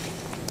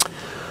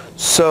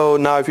 So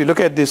now if you look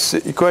at this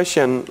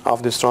equation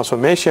of this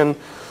transformation,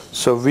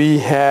 so we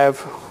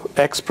have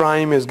x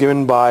prime is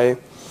given by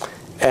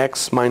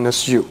x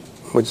minus u,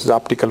 which is the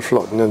optical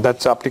flow.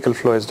 That's optical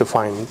flow is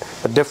defined,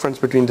 the difference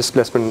between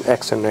displacement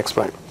x and x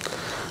prime.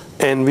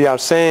 And we are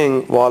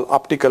saying, well,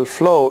 optical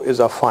flow is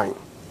affine,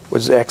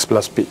 which is x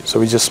plus b. So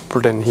we just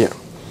put in here.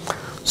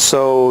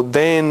 So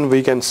then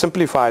we can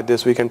simplify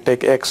this. We can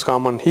take x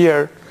common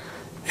here,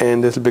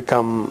 and this will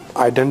become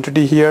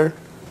identity here,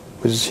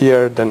 which is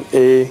here, then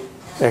a,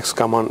 x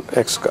common,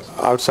 x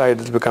outside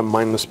will become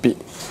minus b.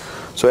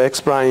 So x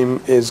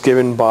prime is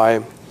given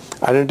by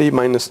identity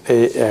minus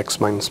a, x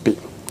minus b.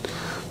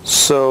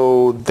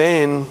 So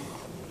then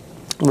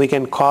we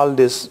can call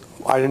this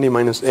identity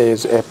minus a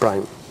is a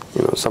prime,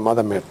 some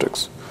other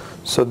matrix.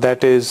 So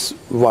that is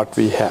what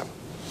we have.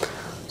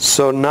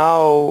 So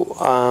now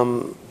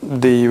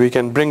we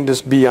can bring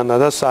this b on the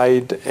other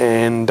side,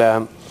 and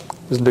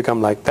this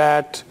become like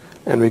that,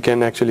 and we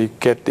can actually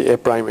get the a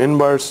prime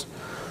inverse.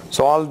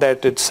 So all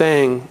that it's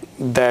saying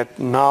that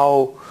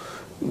now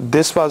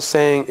this was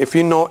saying if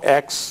you know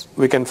x,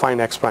 we can find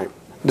x prime.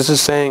 This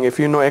is saying if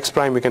you know x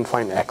prime, we can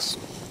find x.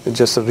 It's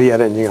just a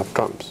rearranging of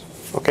terms.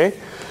 Okay.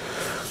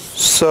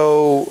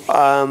 So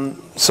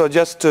so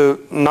just to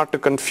not to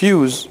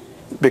confuse,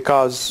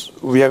 because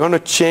we are going to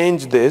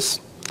change this,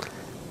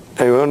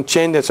 and we're going to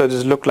change it so it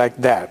look like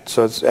that.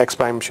 So it's x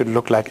prime should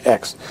look like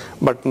x.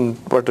 But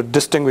to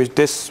distinguish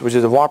this, which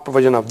is a warped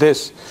version of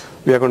this,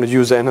 we are going to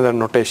use another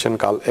notation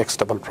called x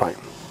double prime.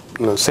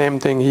 Same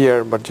thing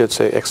here, but just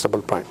say x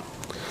double prime.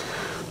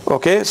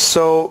 Okay.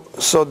 So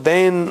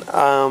then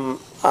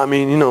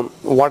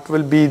what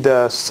will be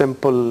the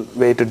simple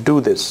way to do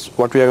this?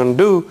 What we are going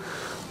to do,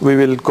 we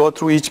will go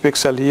through each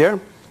pixel here.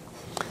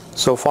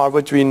 So for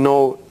which we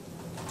know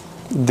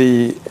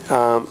the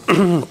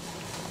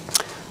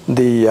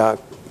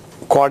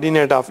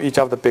coordinate of each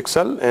of the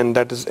pixel, and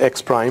that is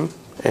x prime,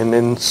 and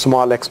in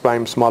small x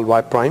prime, small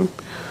y prime.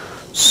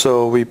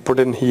 So we put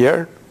in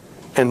here,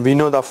 and we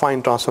know the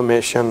affine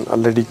transformation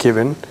already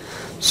given.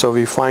 So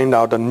we find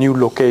out a new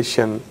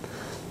location,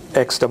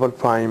 x double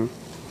prime,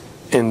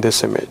 in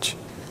this image.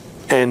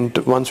 And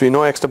once we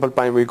know x double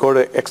prime, we go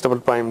to x double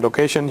prime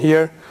location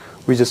here.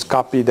 We just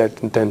copy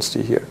that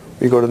intensity here.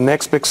 We go to the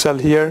next pixel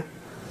here,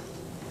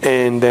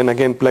 and then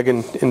again plug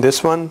in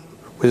this one,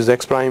 which is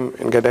x prime,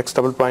 and get x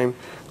double prime.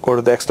 Go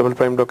to the x double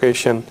prime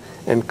location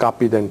and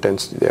copy the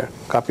intensity there.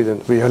 Copy the,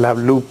 we will have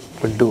loop,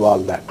 will do all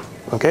that.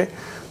 Okay,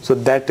 so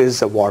that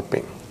is a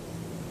warping.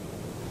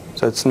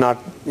 So it's not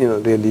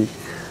really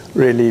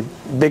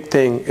big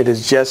thing. It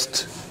is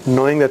just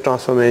knowing the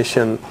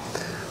transformation.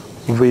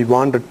 We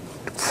want to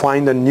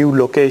find a new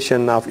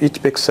location of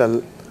each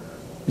pixel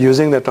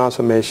using the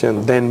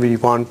transformation. Then we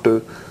want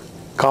to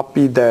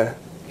copy the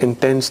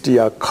intensity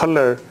or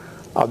color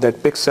of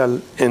that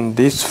pixel in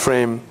this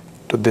frame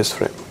to this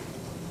frame.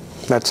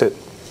 That's it.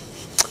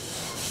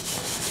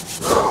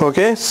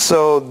 Okay,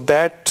 so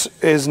that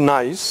is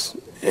nice.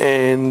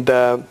 And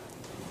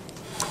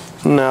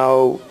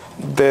now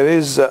there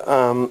is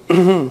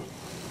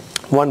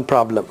one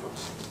problem.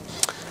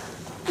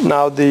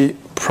 Now the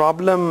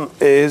problem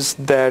is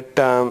that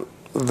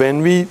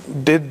when we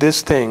did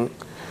this thing,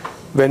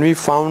 when we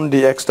found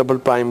the x double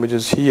prime, which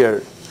is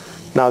here,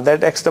 now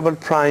that x double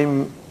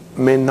prime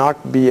may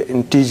not be an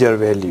integer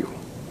value.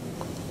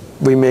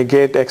 We may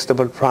get x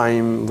double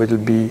prime which will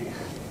be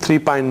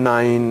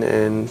 3.9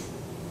 and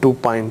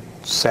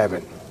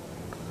 2.7.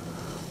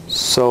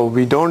 So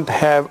we don't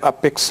have a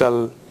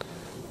pixel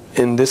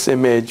in this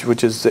image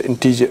which is the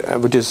integer,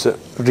 which is a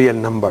real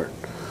number.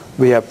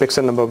 We have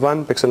pixel number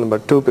 1, pixel number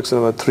 2,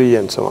 pixel number 3,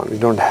 and so on. We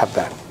don't have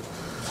that.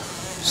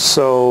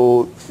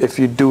 So if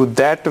you do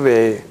that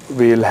way,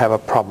 we'll have a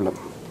problem.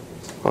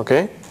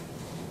 Okay,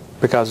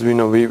 because we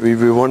know we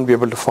won't be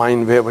able to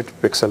find which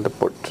pixel to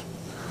put.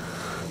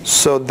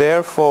 So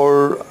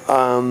therefore,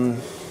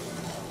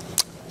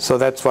 so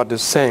that's what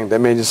it's saying. The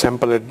image is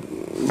sampled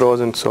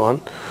rows and so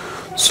on.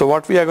 So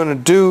what we are going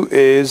to do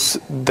is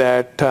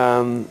that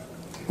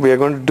we are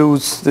going to do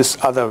this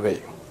other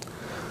way.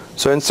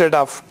 So instead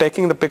of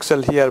taking the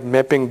pixel here,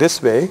 mapping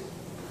this way,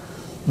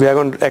 we are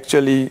going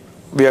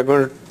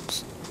to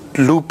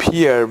loop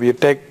here. We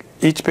take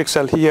each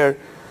pixel here,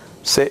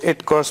 say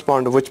it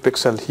corresponds to which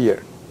pixel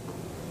here.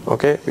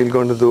 Okay, we're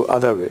going to do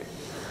other way.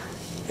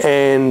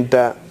 And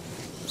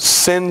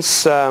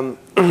since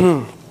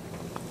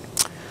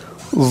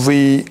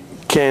we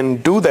can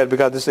do that,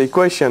 because this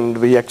equation,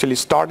 we actually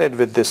started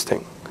with this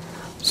thing.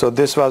 So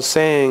this was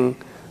saying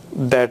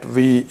that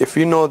if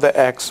you know the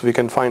x, we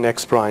can find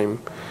x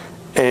prime.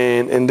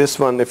 And in this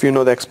one, if you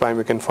know the x prime,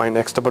 we can find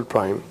x double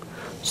prime.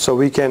 So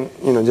we can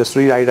just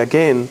rewrite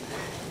again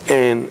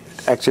and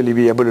actually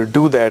be able to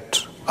do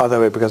that other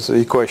way because of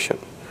the equation.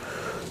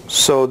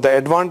 So the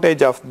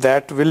advantage of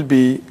that will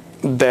be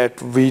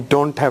that we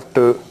don't have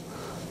to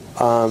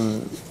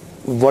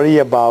worry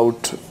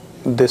about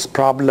this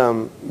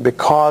problem,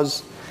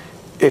 because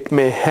it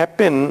may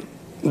happen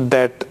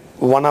that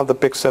one of the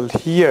pixels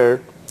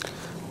here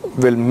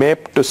will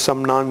map to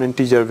some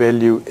non-integer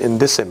value in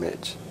this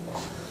image.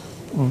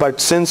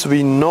 But since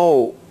we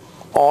know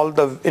all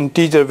the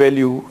integer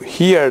value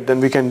here, then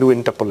we can do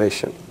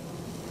interpolation.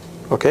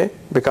 Okay?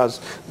 Because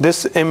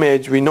this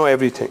image, we know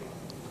everything.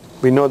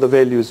 We know the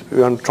values, we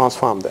want to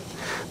transform that.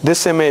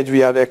 This image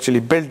we are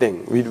actually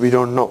building, we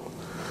don't know.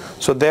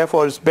 So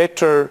therefore it's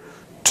better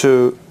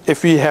to,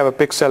 if we have a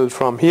pixel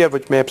from here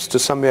which maps to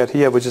somewhere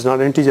here which is not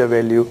an integer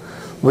value,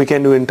 we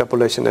can do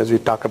interpolation, as we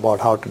talk about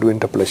how to do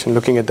interpolation,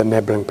 looking at the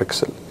neighboring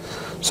pixel.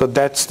 So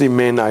that's the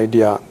main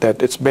idea,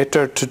 that it's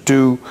better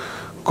to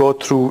go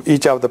through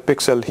each of the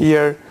pixel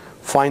here,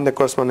 find the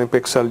corresponding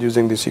pixel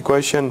using this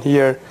equation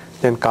here,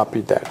 then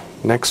copy that.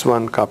 Next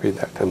one, copy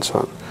that, and so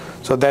on.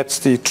 So that's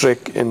the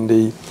trick in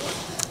the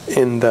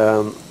in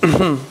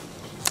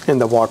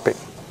the warping,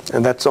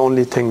 and that's the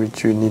only thing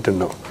which you need to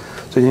know.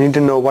 So you need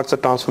to know what's the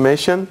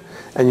transformation,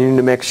 and you need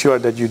to make sure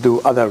that you do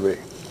other way.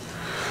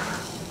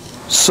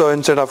 So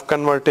instead of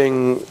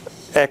converting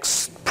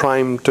x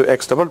prime to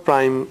x double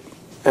prime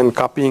and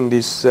copying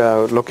this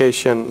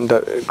location,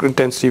 the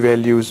intensity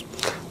values,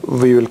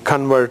 we will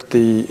convert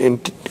the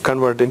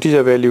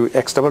integer value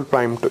x double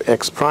prime to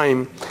x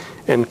prime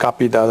and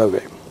copy the other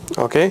way.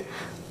 Okay,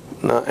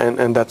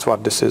 and that's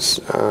what this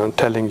is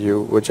telling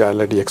you, which I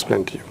already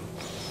explained to you.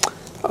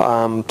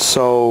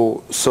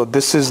 So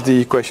this is the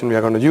equation we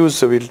are going to use.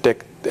 So we'll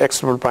take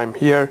x double prime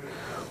here,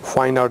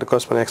 find out the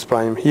corresponding x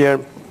prime here.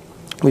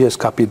 We just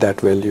copy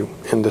that value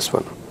in this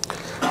one.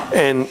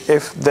 And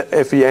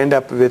if we end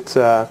up with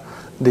the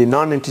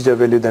non-integer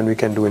value, then we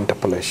can do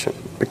interpolation,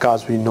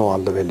 because we know all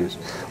the values.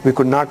 We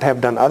could not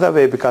have done other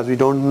way because we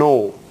don't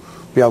know.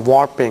 We are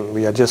warping.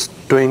 We are just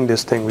doing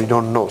this thing. We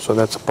don't know. So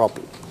that's a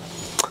problem.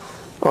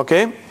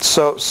 Okay.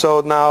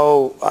 So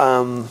now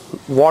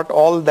what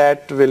all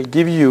that will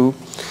give you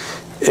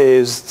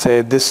is,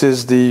 say, this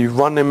is the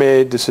one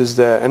image. This is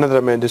the another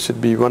image. This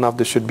should be one of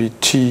this should be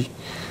t,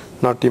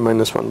 not t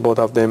minus 1, both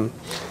of them.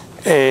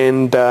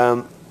 And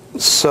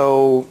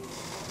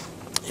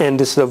and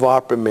this is the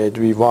warp image.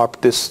 We warp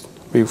this,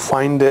 we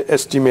find the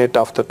estimate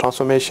of the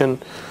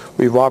transformation,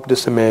 we warp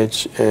this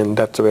image, and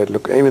that's the way it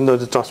looks, even though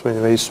the transformation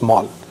is very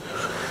small.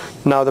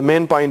 Now the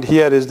main point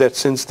here is that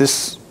since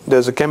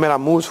there's a camera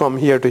moves from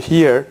here to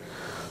here,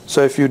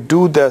 so if you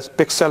do the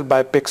pixel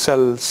by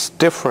pixels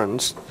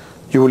difference,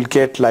 you will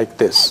get like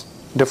this,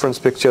 difference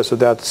picture. So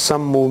there's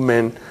some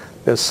movement,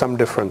 there's some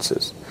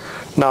differences.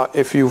 Now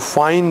if you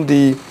find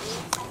the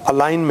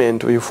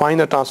alignment, you find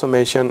the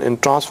transformation and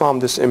transform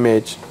this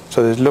image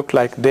so it look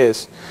like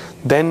this,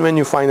 then when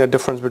you find the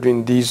difference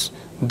between this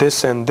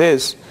and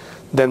this,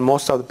 then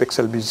most of the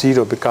pixel will be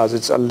 0, because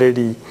it's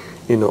already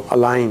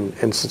aligned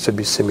and it should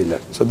be similar.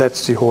 So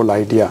that's the whole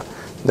idea,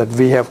 that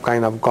we have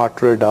kind of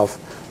got rid of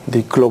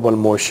the global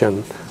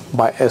motion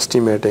by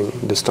estimating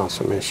this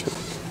transformation.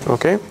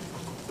 Okay.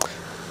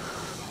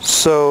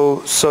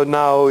 So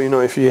now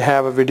if you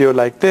have a video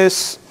like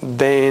this,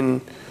 then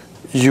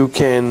you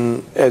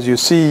can, as you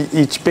see,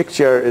 each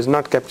picture is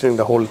not capturing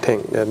the whole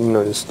thing.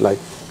 It's like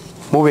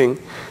moving,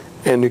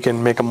 and you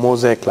can make a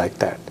mosaic like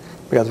that,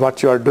 because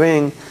what you are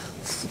doing,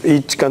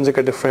 each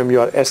consecutive frame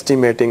you are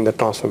estimating the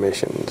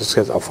transformation. This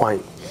is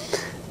fine.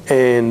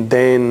 And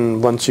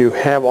then once you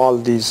have all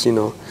these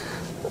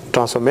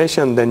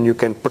transformation, then you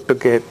can put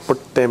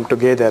them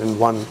together in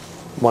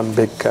one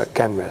big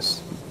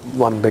canvas,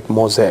 one big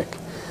mosaic,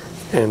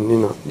 and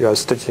you are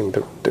stitching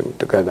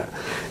together,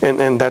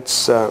 and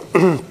that's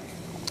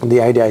the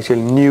idea.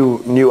 Actually,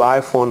 new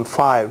iPhone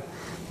 5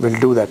 will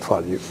do that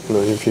for you.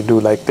 If you do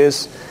like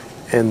this,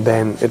 and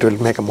then it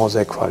will make a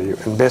mosaic for you.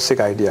 And basic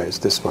idea is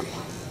this one.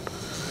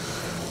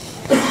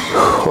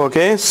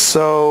 Okay,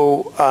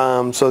 so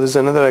this is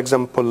another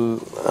example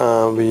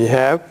we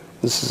have.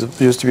 This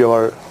used to be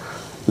our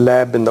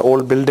lab in the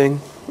old building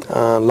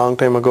a long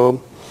time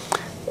ago,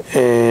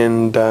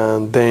 and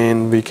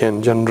then we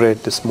can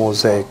generate this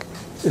mosaic,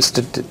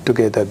 stitch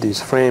together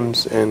these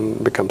frames,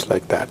 and becomes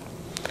like that.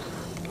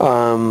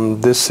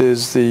 This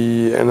is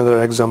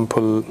another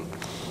example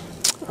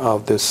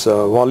of this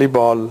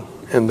volleyball,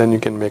 and then you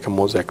can make a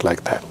mosaic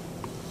like that.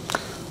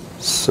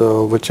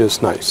 So which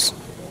is nice.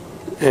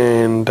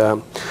 And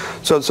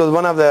so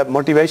one of the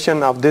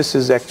motivation of this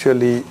is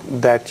actually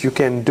that you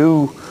can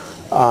do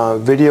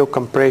video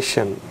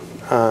compression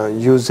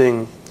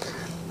using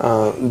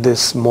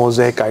this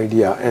mosaic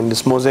idea, and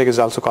this mosaic is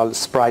also called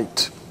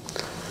sprite.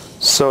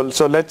 So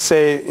let's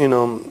say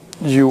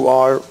you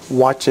are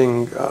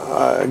watching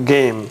a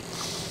game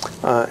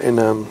in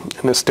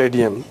a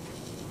stadium,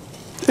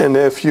 and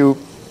if you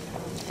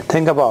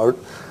think about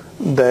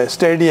the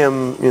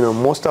stadium,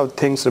 most of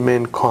things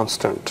remain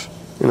constant,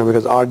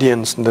 because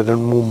audience, they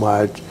don't move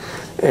much,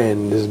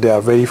 and they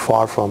are very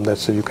far from that,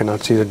 so you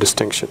cannot see the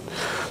distinction.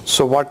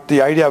 So what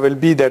the idea will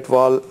be that,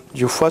 well,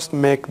 you first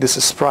make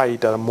this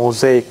sprite or a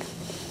mosaic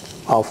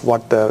of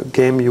what the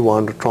game you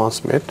want to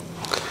transmit.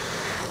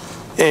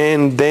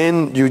 And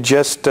then you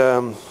just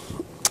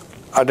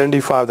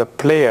identify the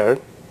player.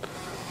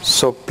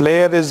 So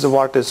player is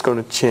what is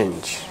going to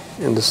change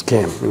in this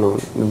game,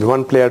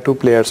 one player, two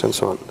players, and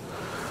so on.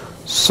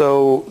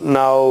 So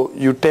now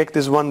you take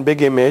this one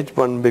big image,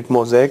 one big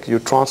mosaic, you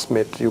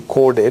transmit, you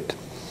code it,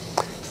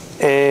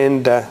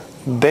 and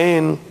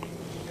then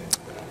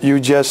you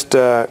just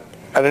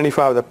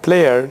identify the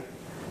player,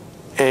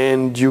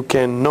 and you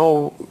can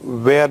know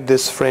where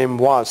this frame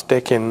was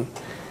taken,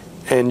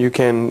 and you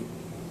can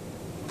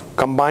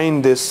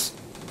combine this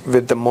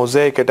with the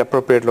mosaic at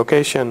appropriate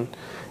location,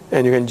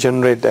 and you can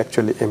generate the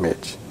actual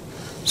image.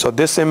 So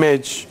this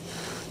image,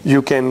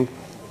 you can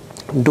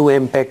do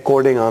MPEG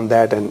coding on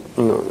that, and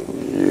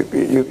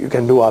you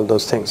can do all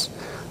those things.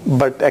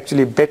 But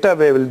actually better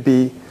way will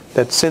be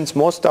that since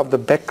most of the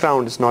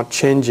background is not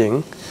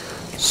changing,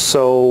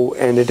 so,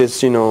 and it is,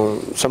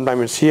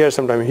 sometimes it's here,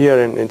 sometimes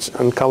here, and it's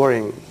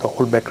uncovering the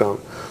whole background.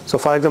 So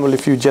for example,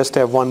 if you just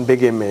have one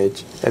big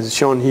image as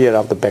shown here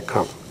of the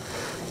background,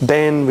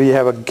 then we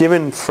have a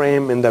given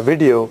frame in the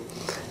video,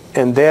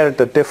 and there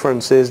the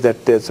difference is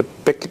that there's a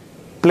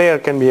player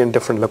can be in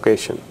different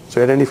location.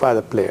 So identify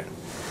the player,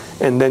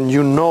 and then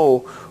you know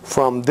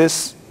from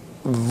this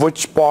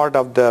which part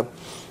of the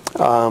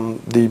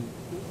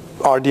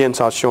audience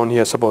are shown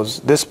here. Suppose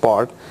this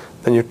part,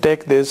 then you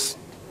take this,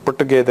 put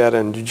together,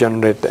 and you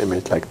generate the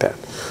image like that.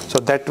 So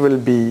that will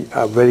be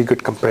a very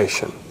good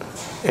compression,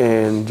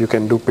 and you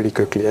can do pretty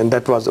quickly. And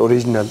that was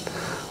original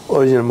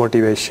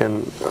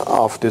motivation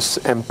of this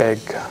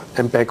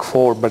MPEG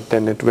 4, but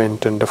then it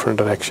went in different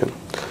direction.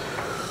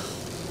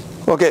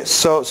 Okay,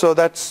 so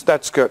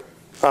that's good.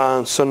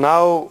 So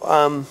now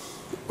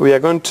we are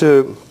going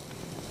to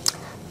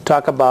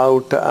talk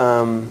about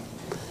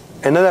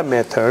another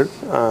method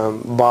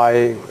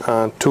by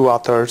two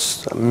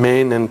authors,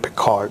 Main and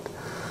Picard,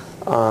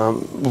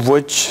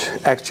 which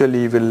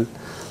actually will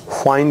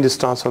find this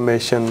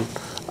transformation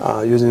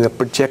using the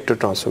projector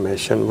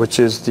transformation, which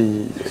is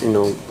the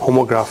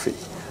homography,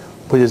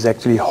 which is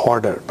actually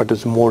harder, but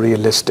it's more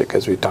realistic,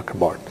 as we talked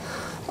about.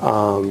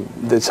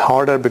 It's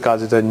harder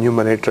because it's a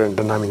numerator and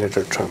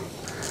denominator term,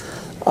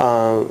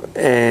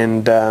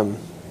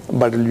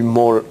 but it will be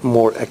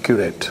more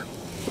accurate.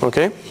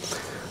 Okay,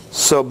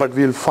 so but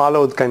we'll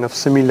follow kind of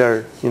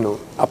similar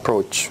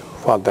approach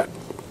for that.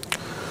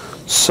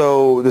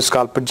 So this is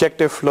called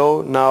projective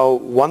flow. Now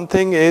one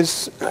thing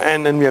is,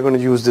 and then we are going to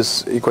use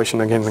this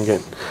equation again and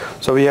again.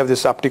 So we have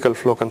this optical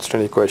flow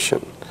constraint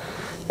equation,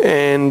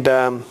 and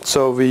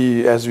so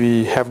as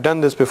we have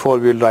done this before,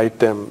 we'll write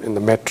them in the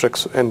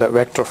matrix and the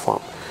vector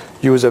form.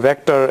 Use a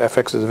vector,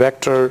 fx is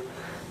vector,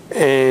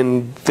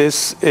 and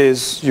this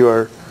is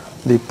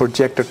the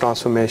projector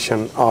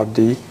transformation or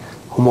the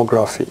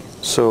homography.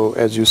 So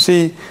as you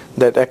see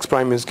that x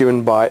prime is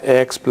given by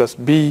ax plus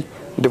b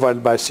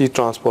divided by c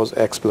transpose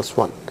x plus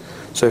 1.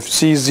 So if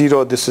c is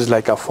 0, this is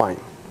like affine,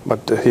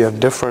 but here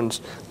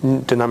difference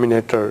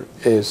denominator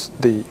is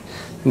they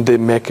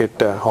make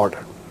it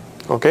harder.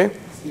 Okay?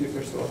 C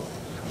refers to what?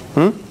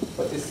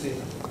 What is C?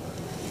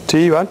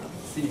 T what?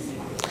 C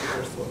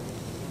refers to what?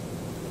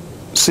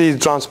 C is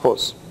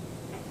transpose.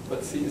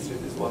 But C is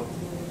what?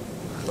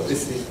 What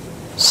is C?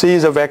 C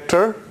is a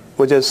vector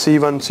which is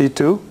c1,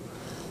 c2,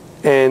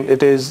 and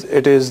it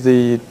is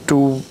the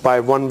 2 by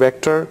 1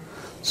 vector.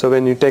 So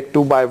when you take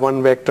 2 by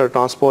 1 vector,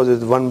 transpose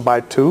is 1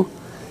 by 2,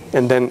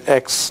 and then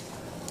x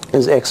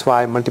is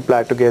xy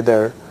multiplied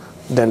together,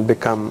 then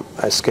become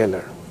a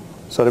scalar.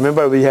 So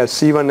remember, we have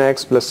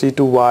c1x plus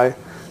c2y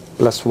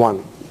plus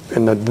 1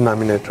 in the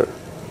denominator.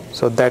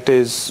 So that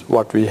is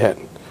what we had.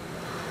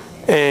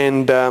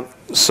 And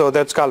so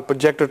that's called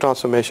projector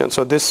transformation.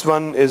 So this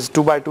one is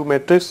 2 by 2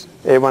 matrix,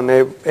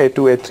 A1, A2,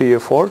 A3,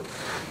 A4.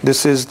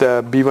 This is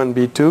the B1,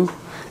 B2,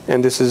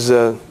 and this is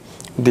the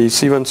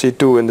C1,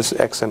 C2, and this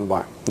X and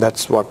Y.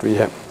 That's what we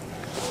have.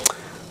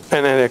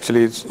 And then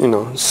actually, it's,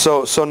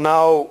 so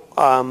now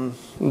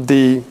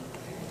the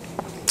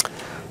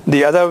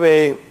other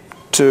way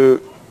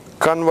to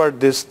convert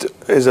this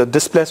is a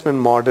displacement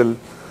model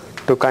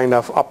to kind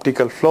of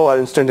optical flow or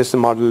instantaneous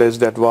model is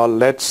that, well,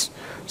 let's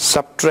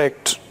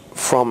subtract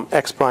from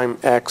x prime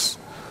x.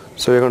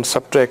 So we're going to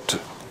subtract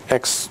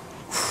x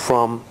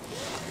from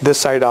this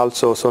side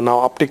also. So now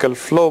optical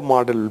flow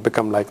model will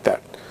become like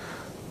that.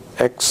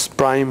 X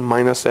prime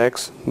minus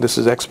x, this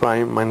is x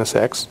prime minus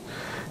x,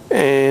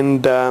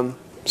 and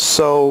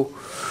so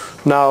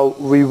now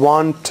we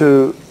want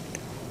to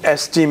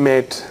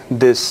estimate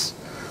this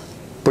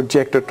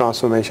projector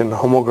transformation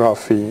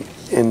homography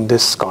in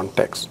this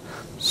context.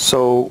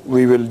 So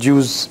we will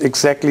use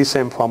exactly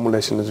same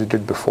formulation as we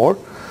did before,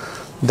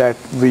 that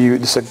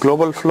this is a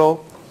global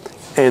flow,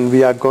 and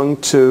we are going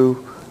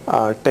to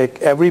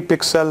take every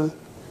pixel,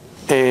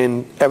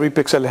 and every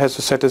pixel has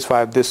to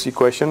satisfy this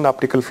equation,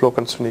 optical flow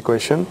constraint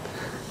equation.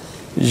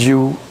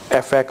 U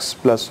fx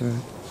plus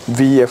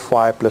v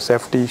fy plus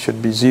ft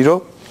should be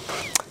 0,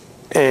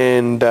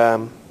 and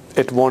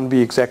it won't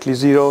be exactly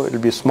 0. It will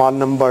be a small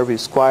number. We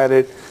square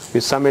it,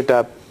 we sum it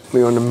up.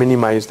 We want to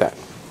minimize that.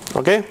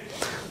 Okay,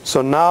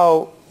 So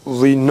now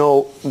we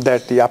know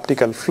that the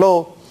optical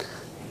flow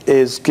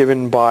is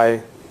given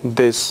by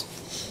this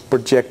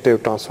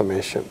projective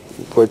transformation,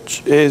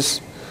 which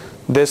is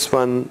this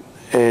one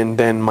and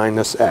then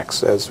minus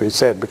x, as we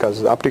said,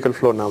 because the optical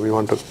flow now we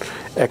want to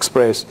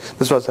express.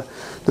 This was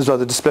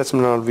the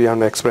displacement now we want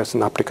to express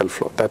in optical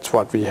flow. That's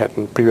what we had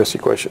in previous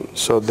equation.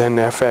 So then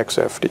fx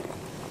ft.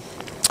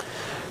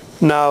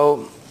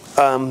 Now,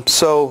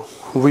 so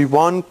we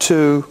want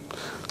to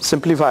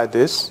simplify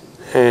this,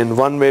 and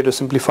one way to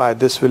simplify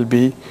this will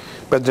be,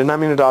 but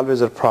denominator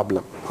always a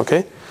problem.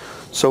 Okay,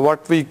 so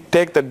what we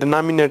take the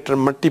denominator,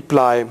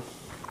 multiply,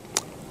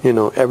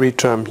 every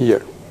term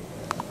here.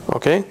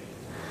 Okay.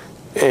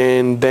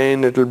 And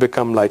then it will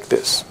become like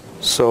this.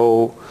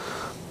 So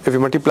if you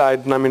multiply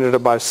denominator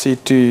by c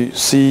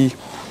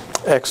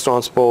x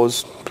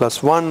transpose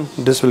plus 1,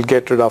 this will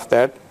get rid of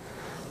that,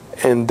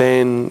 and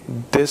then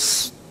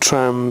this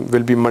term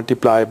will be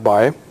multiplied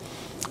by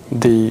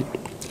the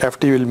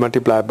ft will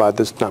multiply by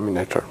this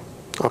denominator.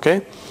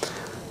 Okay,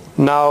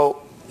 now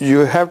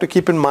you have to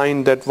keep in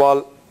mind that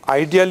while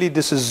ideally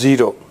this is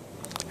 0,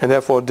 and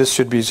therefore this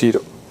should be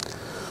 0.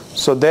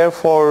 So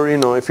therefore,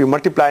 if you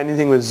multiply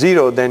anything with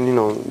 0, then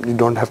you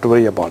don't have to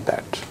worry about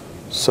that.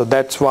 So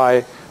that's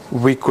why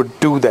we could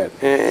do that.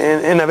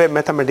 In a way,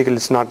 mathematically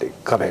it's not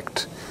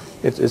correct.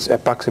 It's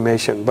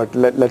approximation, but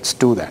let's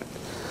do that.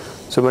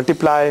 So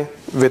multiply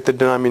with the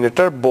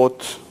denominator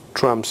both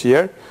terms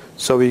here,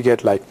 so we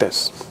get like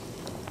this.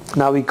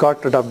 Now we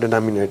got rid of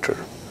denominator.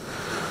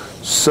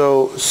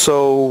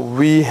 So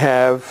we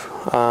have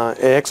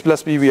ax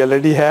plus b we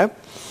already have,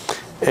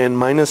 and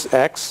minus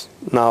x.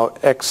 Now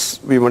x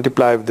we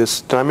multiply with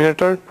this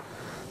denominator,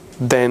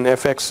 then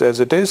fx as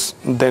it is,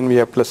 then we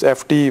have plus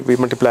ft, we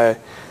multiply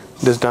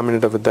this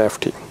denominator with the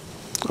ft.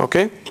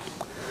 Okay,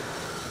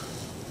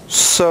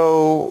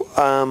 so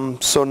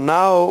so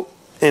now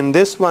in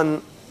this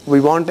one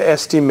we want to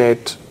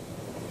estimate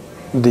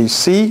the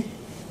c,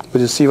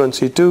 which is c1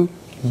 c2,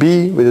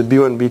 b, which is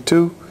b1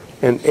 b2,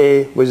 and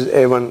a, which is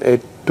a1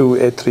 a2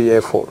 a3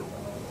 a4.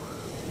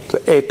 So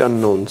 8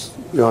 unknowns,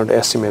 we want to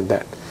estimate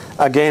that.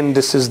 Again,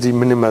 this is the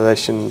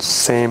minimization,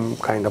 same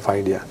kind of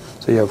idea.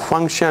 So you have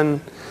function,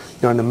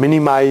 you want to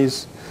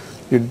minimize,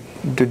 you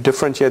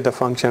differentiate the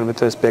function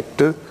with respect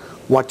to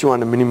what you want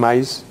to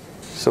minimize.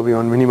 So we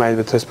want to minimize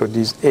with respect to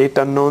these 8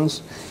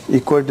 unknowns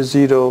equal to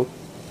 0,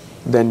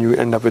 then you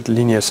end up with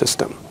linear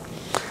system.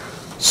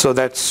 So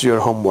that's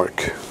your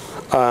homework.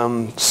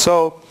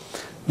 So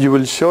you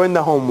will show in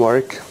the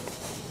homework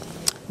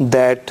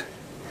that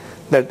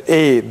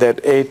 8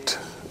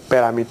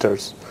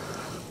 parameters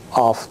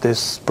of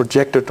this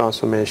projective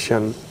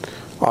transformation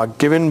are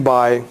given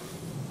by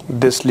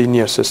this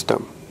linear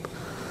system.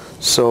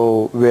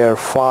 So where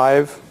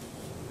A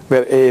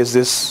is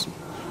this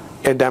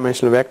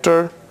 8-dimensional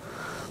vector,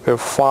 where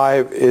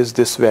 5 is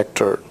this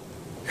vector,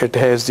 it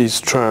has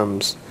these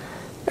terms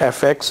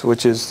fx,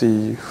 which is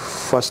the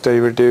first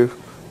derivative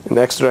in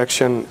the x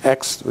direction,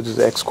 x, which is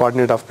the x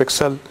coordinate of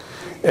pixel,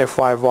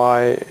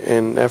 fyy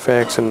and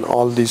fx, and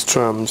all these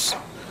terms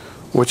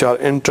which are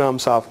in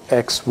terms of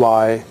x,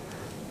 y,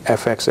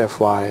 fx,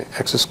 fy,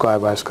 x square,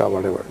 y square,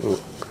 whatever.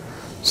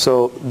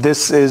 So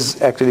this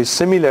is actually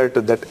similar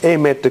to that A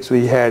matrix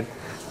we had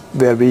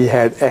where we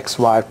had x,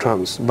 y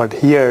terms, but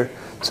here,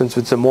 since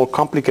it's a more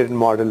complicated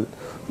model,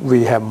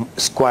 we have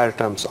square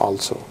terms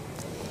also.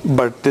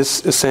 But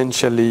this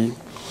essentially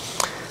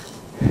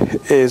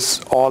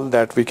is all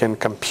that we can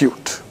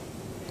compute.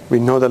 We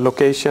know the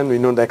location, we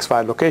know the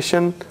xy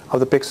location of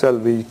the pixel,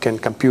 we can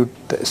compute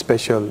the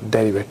spatial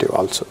derivative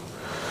also.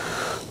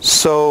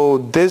 So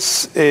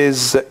this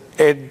is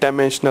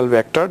 8-dimensional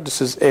vector. This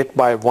is 8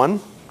 by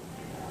 1,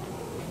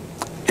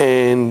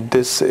 and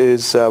this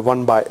is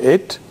 1 by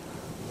 8.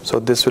 So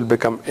this will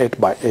become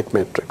 8 by 8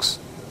 matrix,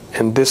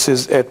 and this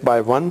is 8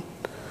 by 1,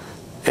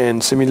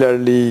 and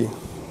similarly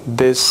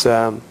this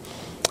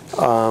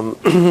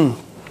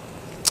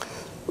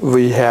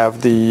we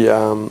have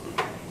the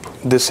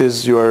this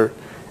is your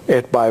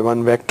 8 by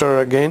 1 vector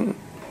again,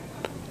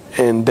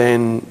 and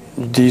then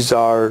these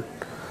are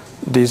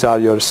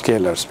your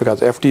scalars,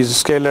 because ft is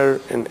a scalar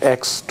and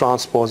x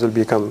transpose will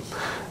become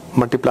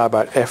multiplied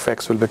by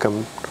fx will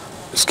become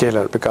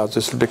scalar, because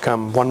this will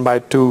become 1 by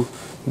 2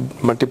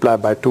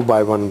 multiplied by 2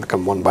 by 1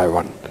 become 1 by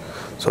 1.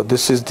 So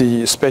this is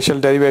the spatial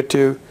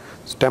derivative,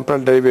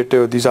 temporal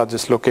derivative, these are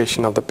this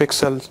location of the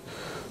pixels.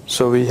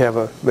 So we have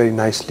a very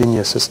nice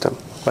linear system,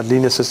 but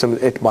linear system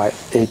is 8 by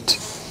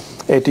 8.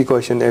 8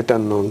 equation, 8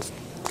 unknowns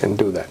can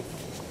do that.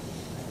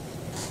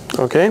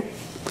 Okay,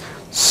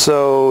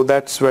 so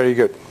that's very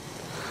good.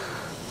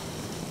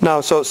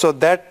 Now, so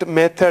that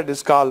method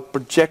is called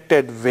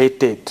projected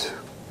weighted,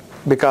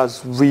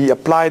 because we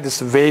apply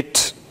this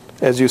weight,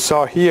 as you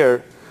saw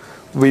here,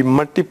 we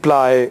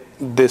multiply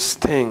this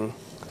thing,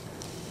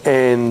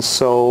 and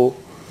so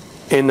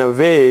in a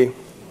way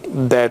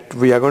that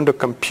we are going to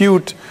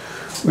compute,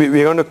 we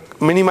are going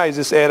to minimize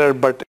this error,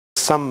 but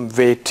some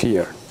weight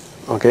here,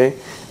 okay?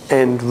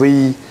 And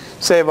we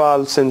say,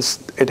 well, since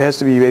it has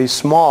to be very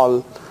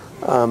small,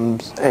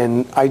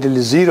 and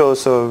ideally 0,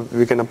 so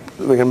we can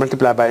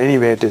multiply by any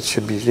weight, it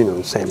should be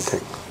the same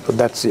thing. So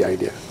that's the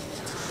idea.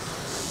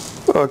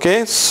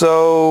 Okay,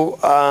 so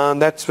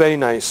that's very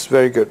nice,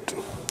 very good.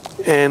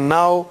 And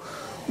now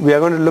we are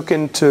going to look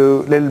into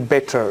a little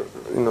better.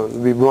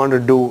 We want to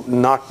do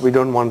we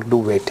don't want to do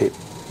weighted.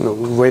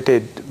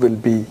 Weighted will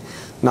be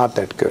not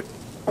that good.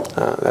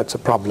 That's a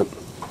problem.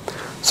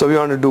 So we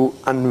want to do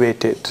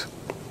unweighted.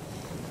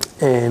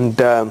 And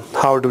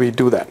how do we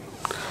do that?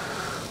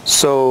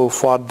 So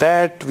for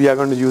that we are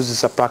going to use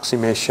this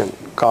approximation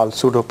called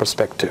pseudo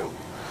perspective.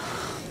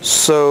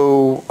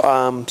 So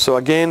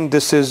again,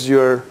 this is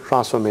your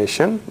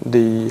transformation,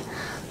 the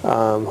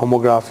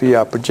homography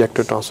or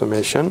projector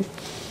transformation,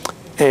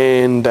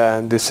 and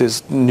this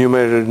is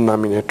numerator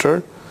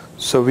denominator.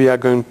 So we are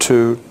going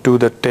to do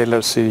the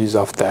Taylor series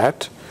of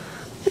that,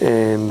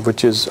 and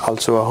which is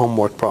also a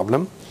homework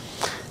problem.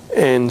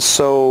 And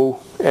so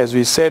as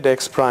we said,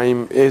 x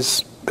prime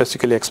is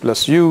basically x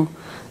plus u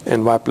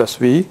and y plus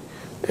v,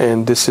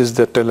 and this is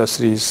the Taylor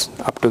series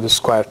up to the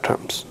square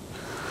terms.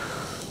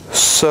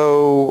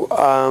 So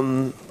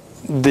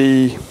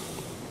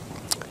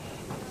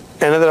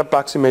another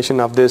approximation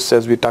of this,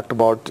 as we talked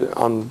about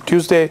on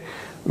Tuesday,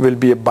 will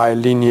be a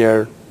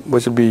bilinear,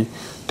 which will be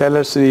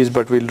Taylor series,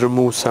 but we'll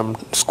remove some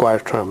square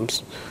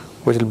terms,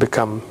 which will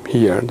become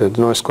here. There's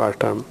no square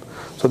term.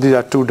 So these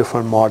are two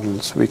different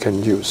models we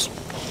can use.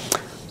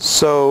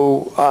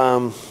 So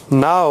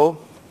now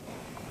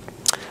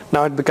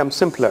it becomes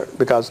simpler,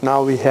 because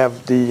now we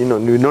have we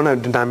don't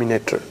have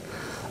denominator.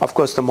 Of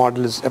course, the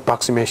model is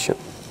approximation.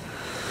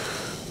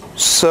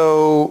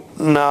 So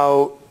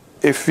now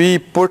if we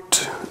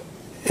put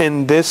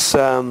in this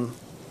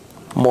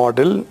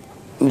model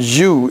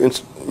u,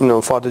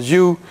 for the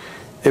u,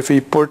 if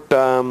we put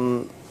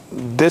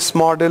this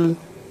model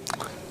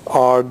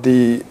or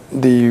the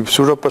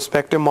pseudo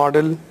perspective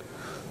model,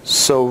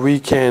 so we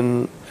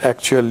can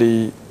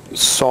actually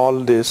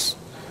solve this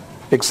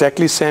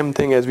exactly same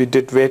thing as we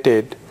did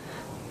weighted,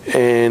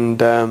 and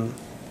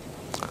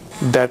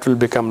that will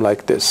become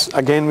like this.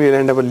 Again, we will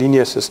end up a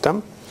linear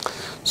system.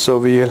 So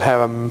we will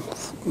have a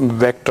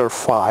vector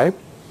phi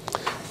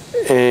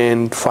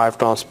and 5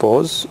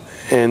 transpose,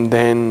 and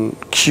then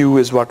q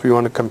is what we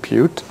want to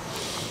compute,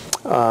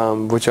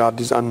 which are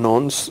these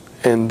unknowns,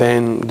 and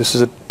then this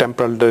is a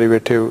temporal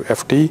derivative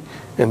ft,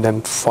 and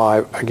then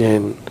phi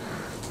again,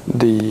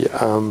 the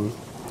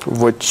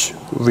which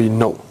we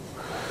know.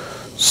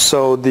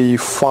 So the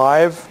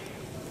 5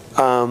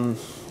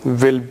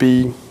 will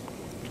be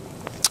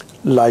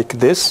like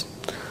this.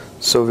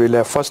 So we'll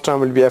have first term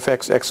will be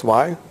fx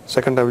xy,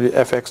 second term will be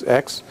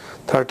fxx,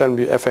 third term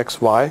will be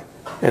fxy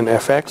and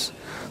fx.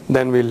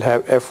 Then we'll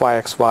have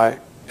fyxy,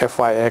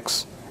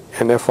 fyx,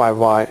 and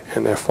fyy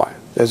and fy.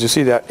 As you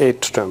see, there are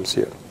 8 terms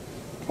here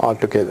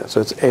altogether. So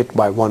it's 8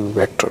 by 1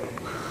 vector.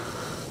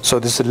 So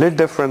this is a little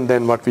different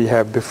than what we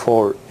have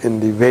before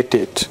in the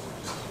weighted,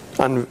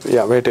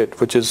 weighted,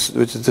 which is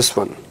this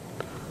one.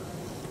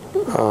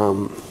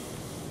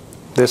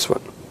 This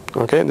one.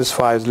 Okay, this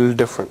phi is a little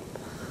different.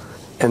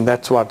 And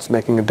that's what's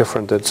making a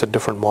difference. It's a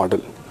different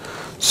model.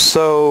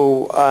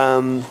 So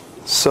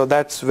so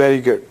that's very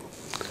good.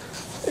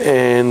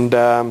 And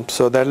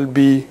so that'll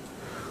be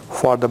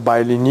for the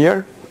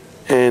bilinear,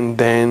 and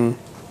then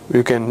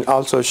you can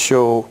also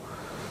show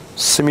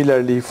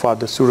similarly for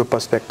the pseudo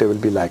perspective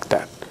will be like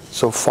that.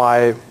 So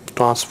phi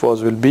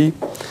transpose will be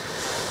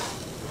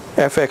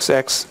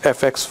fxx,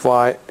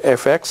 fxy,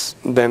 fx,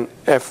 then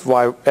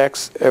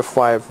fyx,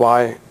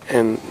 fyy,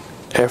 and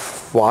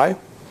fy.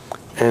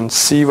 And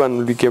c1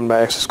 will be given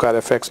by x square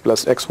fx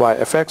plus xy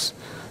fx,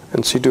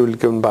 and c2 will be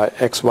given by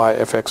xy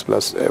fx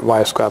plus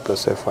y square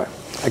plus fy.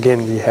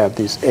 Again, we have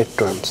these 8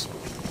 terms.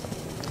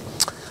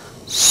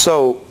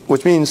 So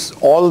which means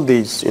all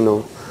these,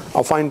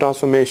 affine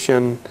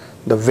transformation,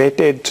 the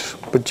weighted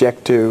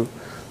projective,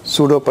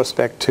 pseudo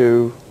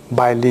perspective,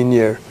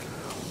 bilinear,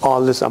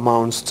 all this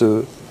amounts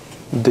to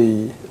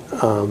the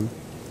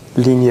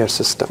linear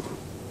system.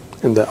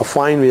 In the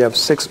affine we have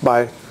 6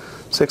 by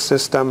 6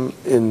 system.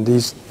 In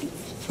these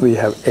we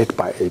have 8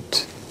 by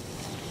 8.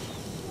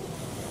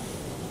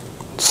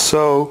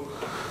 So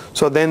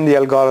then the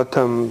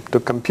algorithm to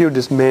compute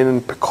this Main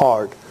and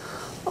Picard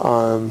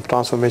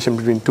transformation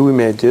between 2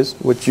 images,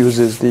 which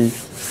uses the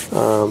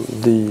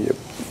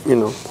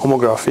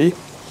homography,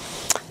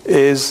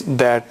 is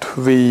that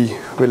we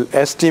will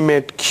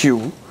estimate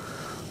q,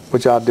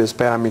 which are these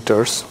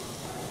parameters,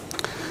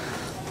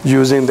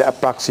 using the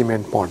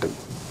approximate model.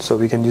 So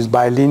we can use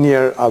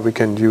bilinear, or we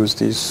can use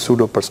the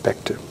pseudo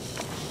perspective.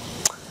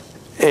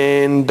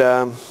 And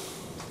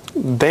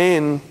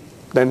then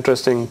the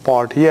interesting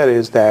part here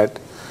is that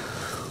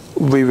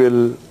we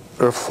will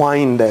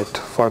refine that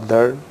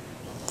further.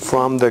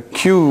 From the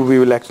q we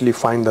will actually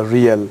find the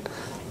real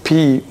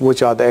p,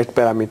 which are the 8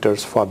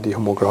 parameters for the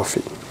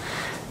homography.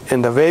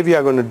 And the way we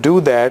are going to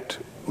do that,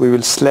 we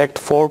will select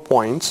 4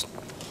 points,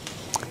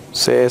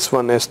 say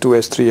S1, S2,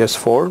 S3,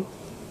 S4,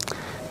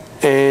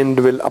 and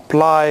we'll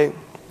apply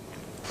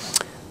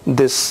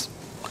this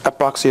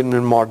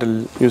approximate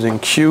model using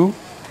q,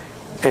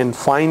 and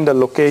find the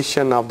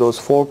location of those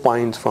 4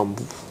 points from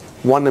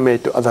one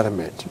image to other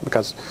image,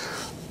 because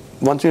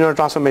once we know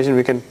transformation,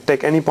 we can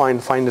take any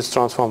point, find its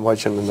transform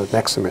version in the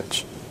next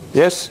image.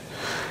 Yes?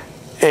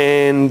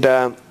 And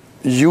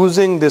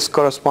using this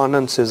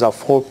correspondences of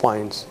 4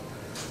 points,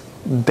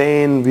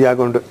 then we are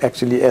going to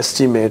actually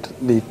estimate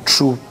the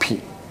true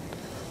P.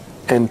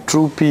 And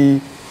true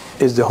P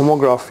is the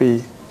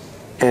homography,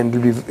 and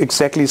will be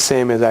exactly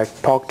same as I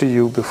talked to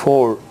you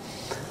before,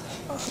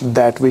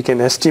 that we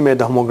can estimate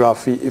the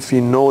homography if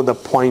we know the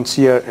points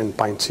here and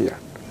points here.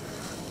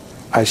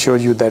 I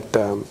showed you that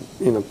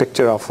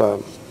picture of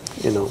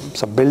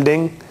some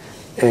building,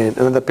 and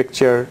another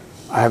picture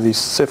I have these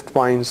Swift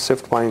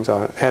points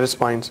or Harris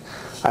points.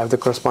 I have the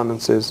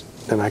correspondences,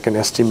 and I can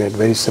estimate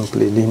very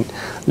simply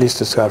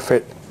least square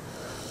fit.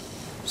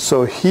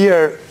 So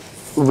here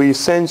we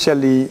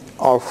essentially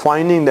are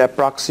finding the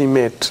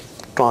approximate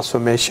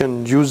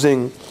transformation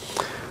using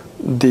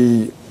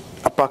the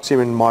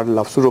approximate model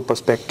of pseudo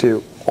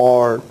perspective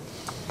or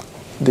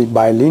the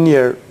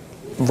bilinear.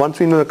 Once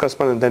we know the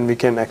correspondence, then we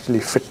can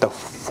actually fit the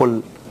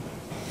full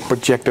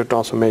projective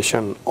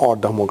transformation or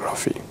the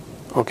homography.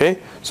 Okay,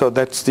 so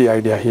that's the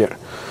idea here.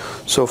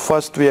 So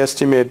first we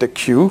estimate the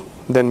Q,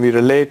 then we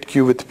relate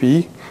Q with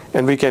P,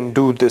 and we can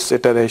do this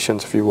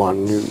iterations if you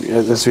want,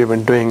 as we've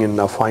been doing in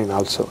Affine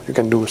also. You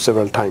can do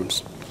several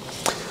times.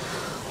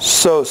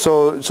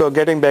 So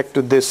getting back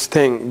to this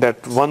thing,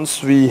 that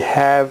once we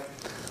have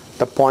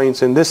the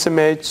points in this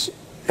image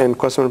and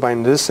corresponding point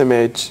in this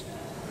image,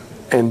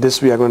 and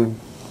this we are going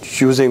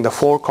to using the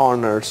 4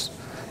 corners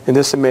in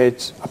this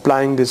image,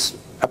 applying this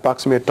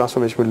approximate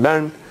transformation we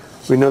learned,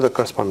 we know the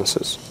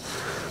correspondences.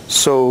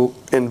 So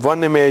in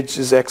one image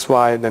is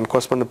xy, then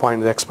corresponding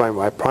point is x prime,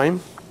 y prime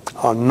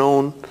are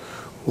known.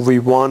 We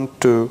want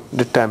to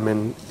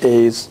determine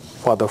A's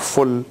for the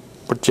full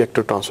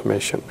projective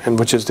transformation, and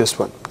which is this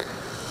one.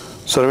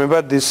 So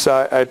remember this,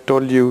 I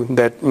told you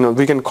that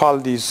we can call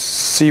these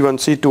C1,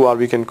 C2, or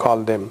we can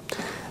call them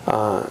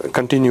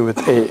continue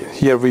with A.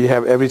 Here we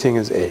have everything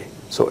is A,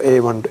 so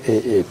A1 to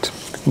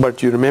A8.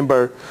 But you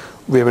remember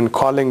we have been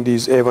calling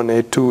these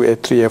A1, A2,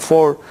 A3,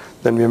 A4.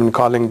 Then we have been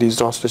calling these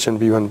translation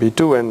B1,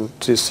 B2, and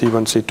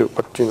C1, C2.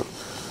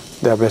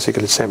 But they are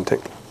basically the same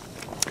thing.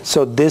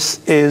 So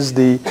this is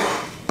the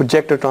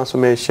projective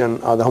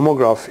transformation or the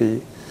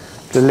homography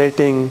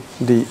relating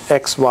the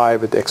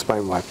xy with x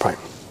prime, y prime.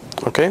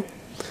 Okay.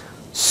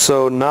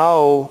 So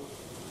now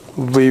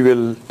we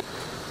will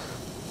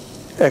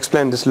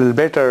explain this a little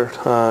better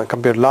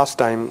compared to last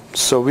time.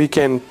 So we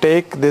can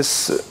take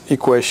this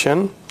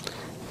equation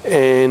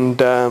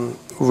and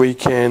we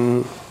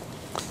can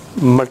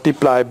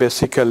multiply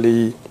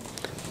basically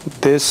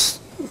this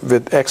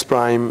with x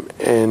prime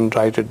and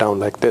write it down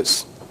like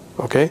this.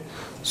 Okay,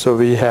 so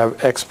we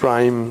have x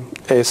prime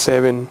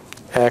a7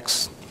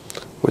 x,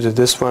 which is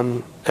this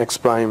one, x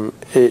prime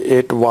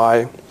a8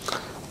 y,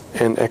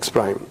 and x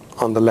prime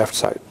on the left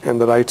side, and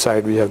the right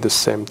side we have this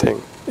same thing,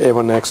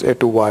 a1x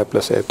a2y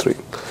plus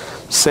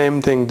a3.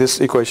 Same thing,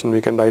 this equation we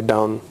can write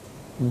down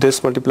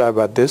this multiplied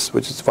by this,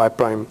 which is y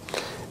prime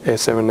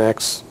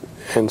a7x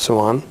and so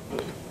on,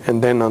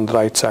 and then on the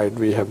right side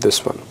we have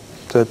this one.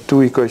 The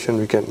 2 equations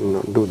we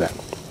can do that.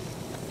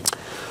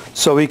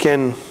 So we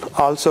can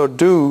also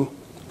do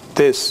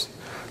this,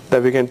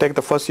 that we can take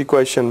the first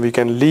equation, we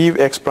can leave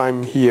x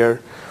prime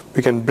here,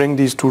 we can bring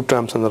these 2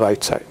 terms on the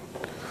right side.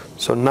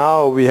 So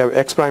now we have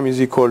x prime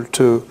is equal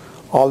to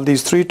all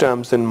these 3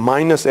 terms, then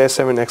minus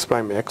a7 x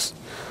prime x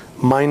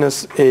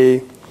minus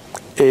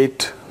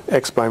a8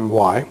 x prime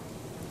y.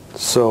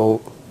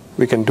 So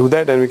we can do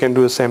that, and we can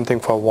do the same thing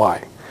for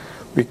y.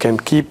 We can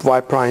keep y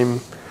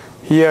prime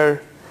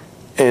here,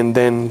 and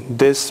then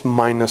this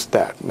minus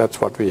that. That's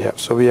what we have.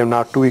 So we have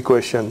now 2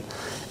 equations,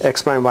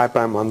 x prime y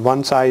prime on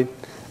one side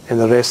and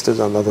the rest is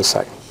on the other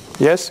side.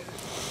 Yes?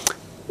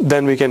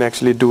 Then we can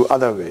actually do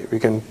other way. We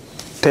can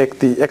take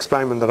the x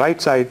prime on the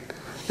right side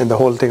and the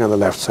whole thing on the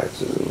left side.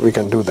 We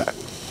can do that.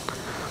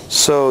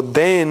 So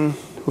then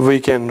we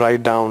can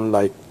write down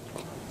like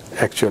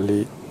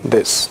actually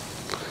this.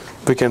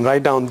 We can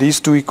write down these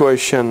 2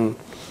 equations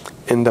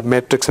in the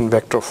matrix and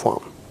vector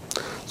form.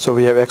 So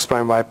we have x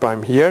prime y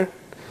prime here,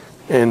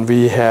 and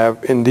we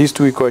have in these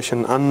 2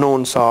 equations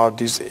unknowns are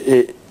these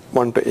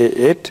a1 to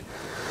a8,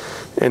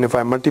 and if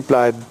I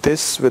multiply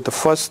this with the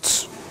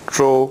first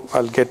row,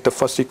 I'll get the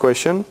first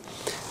equation.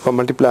 If I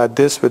multiply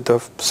this with the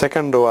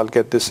second row, I'll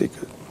get this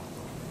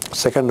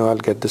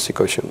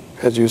equation.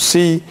 As you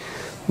see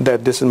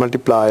that this is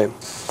multiply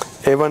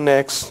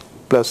a1x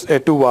plus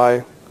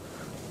a2y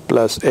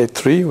plus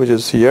a3, which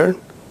is here,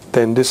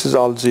 then this is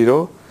all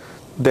 0.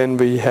 Then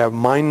we have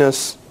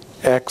minus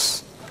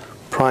x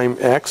prime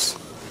x,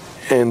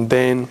 and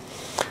then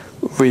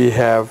we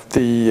have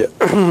the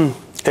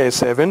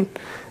a7,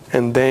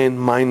 and then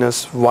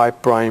minus y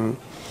prime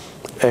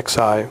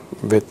xi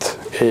with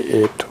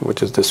a8,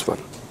 which is this one.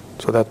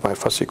 So that's my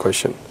first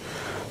equation.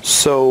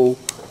 So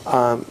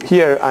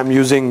here I'm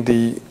using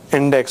the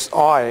index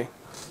I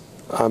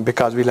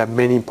because we'll have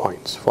many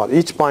points. For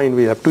each point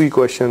we have 2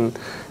 equations.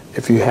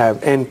 If you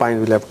have n points,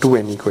 we'll have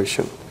 2n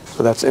equations. So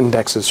So that's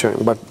index is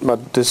showing, but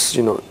this,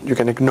 you know, you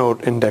can ignore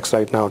index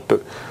right now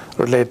to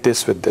relate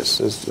this with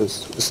this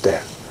is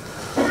there.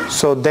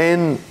 So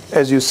then,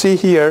 as you see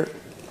here,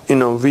 you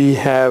know, we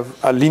have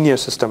a linear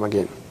system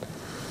again.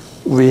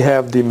 We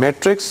have the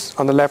matrix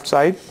on the left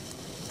side,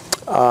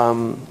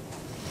 and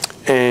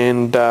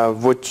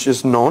which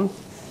is known,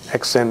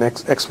 x and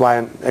x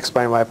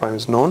prime y prime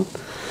is known.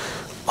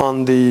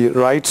 On the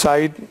right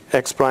side,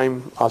 x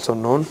prime also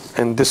known,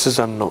 and this is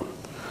unknown.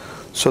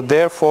 So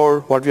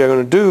therefore, what we are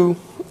going to do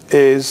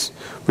is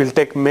we'll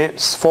take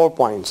 4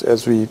 points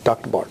as we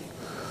talked about.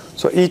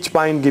 So each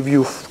point give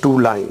you 2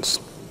 lines,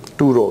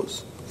 2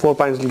 rows. 4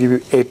 points will give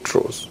you 8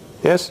 rows.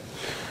 Yes?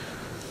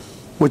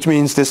 Which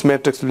means this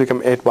matrix will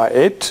become 8 by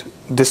 8.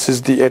 This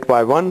is the 8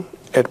 by 1.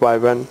 8 by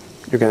 1,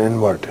 you can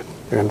invert it.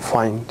 You can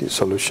find the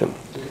solution.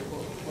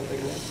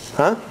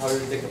 Huh? How do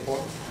you take the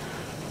 4?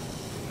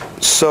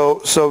 So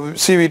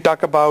see, we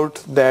talk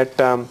about that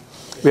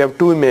we have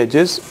 2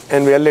 images,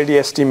 and we already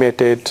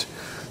estimated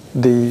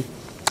the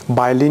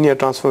bilinear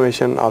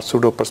transformation or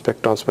pseudo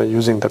perspective transformation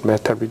using that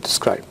method we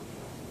described.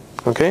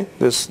 Okay,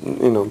 this,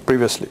 you know,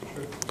 previously.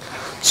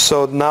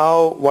 So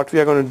now what we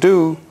are going to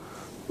do,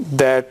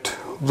 that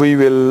we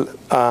will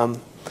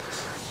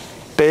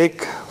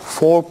take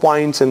 4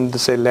 points in the,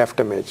 say, left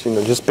image. You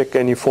know, just pick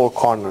any 4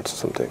 corners or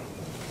something.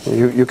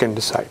 You can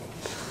decide.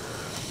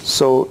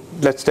 So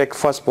let's take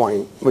first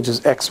point, which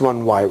is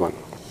x1, y1.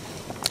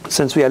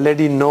 Since we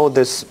already know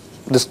this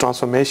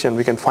transformation,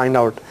 we can find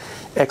out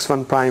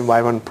x1 prime,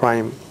 y1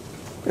 prime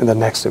in the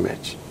next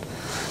image.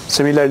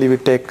 Similarly, we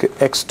take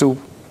x2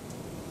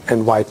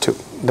 and y2.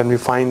 Then we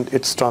find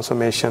its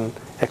transformation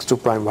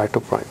x2 prime,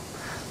 y2 prime.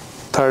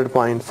 Third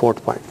point,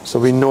 fourth point. So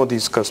we know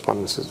these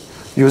correspondences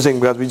using,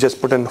 because we just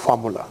put in the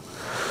formula.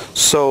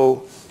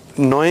 So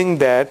knowing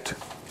that,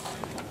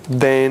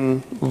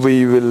 then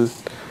we will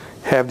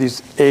have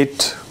these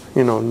 8,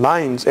 you know,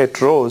 lines,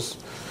 8 rows,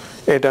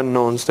 8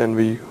 unknowns, then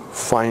we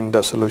find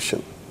the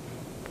solution.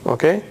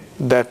 Okay,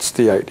 that's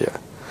the idea.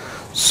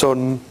 So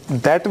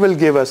that will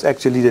give us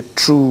actually the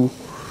true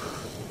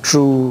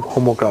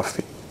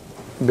homography,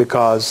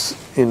 because,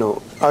 you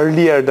know,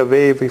 earlier the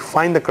way we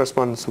find the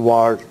correspondence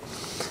was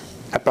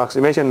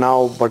approximation.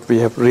 Now, but we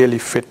have really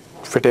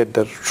fitted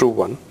the true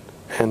one,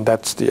 and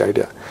that's the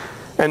idea.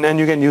 And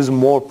you can use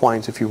more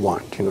points if you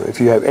want. You know, if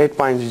you have 8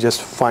 points, you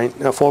just find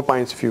 4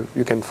 points. If you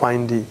can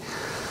find the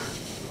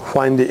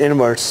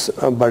inverse,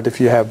 but if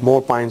you have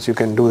more points, you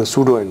can do the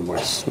pseudo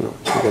inverse. You know,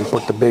 you can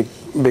put the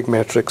big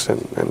matrix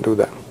and do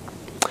that.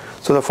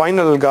 So the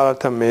final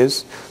algorithm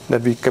is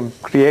that we can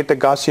create a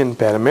Gaussian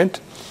pyramid.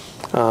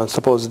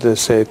 Suppose they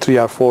say 3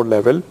 or 4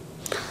 level,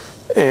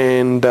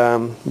 and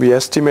we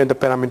estimate the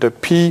parameter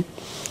p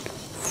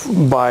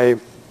by,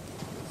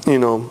 you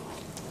know,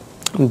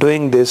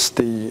 doing this,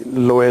 the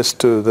lowest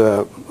to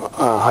the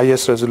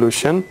highest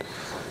resolution,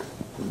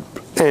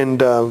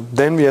 and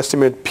then we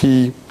estimate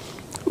p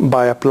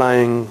by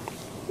applying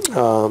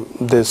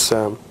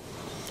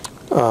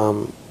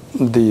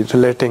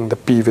relating the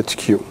p with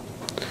q.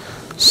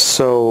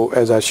 So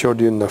as I showed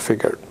you in the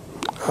figure.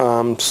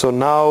 So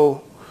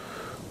now,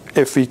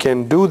 if we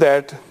can do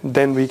that,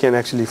 then we can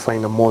actually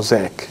find a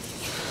mosaic.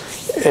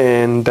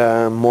 And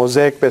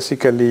mosaic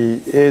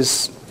basically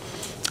is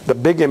the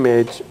big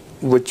image,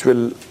 which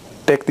will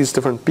take these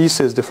different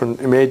pieces,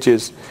 different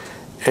images,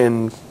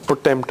 and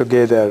put them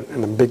together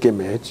in a big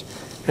image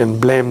and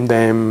blend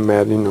them,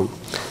 you know,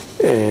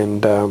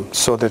 and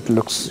so that it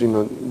looks, you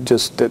know,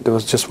 just that there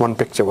was just one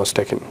picture was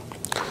taken.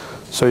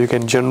 So you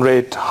can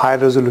generate high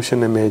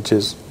resolution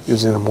images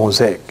using a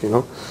mosaic, you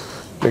know,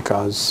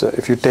 because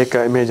if you take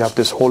an image of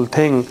this whole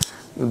thing,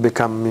 it will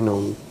become, you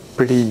know,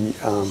 pretty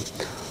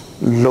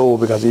low,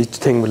 because each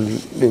thing will,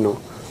 you know,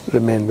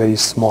 remain very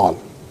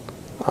small.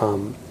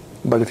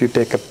 But if you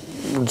take a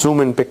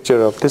zoom in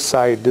picture of this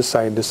side, this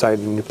side, this side,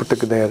 and you put it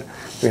there,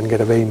 you can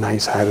get a very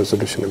nice high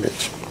resolution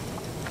image.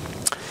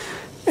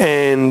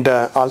 And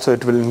also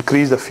it will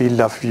increase the field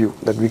of view,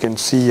 that we can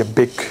see a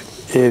big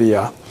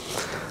area.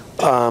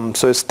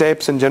 So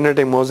steps in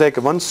generating mosaic,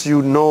 once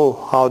you know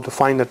how to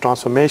find the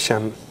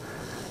transformation,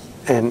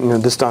 and, you know,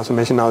 this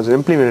transformation now is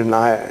implemented in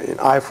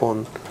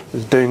iPhone,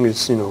 is doing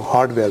its, you know,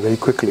 hardware very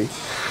quickly.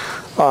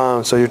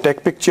 So you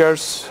take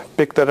pictures,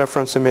 pick the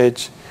reference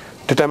image,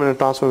 determine a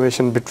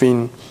transformation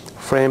between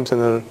frames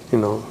and the, you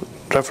know,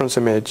 reference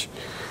image,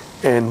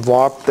 and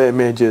warp the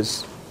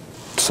images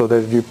so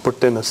that you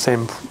put in the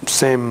same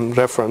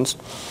reference,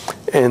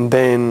 and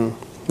then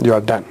you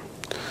are done.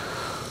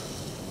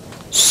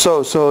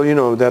 So you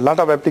know, there are a lot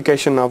of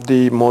application of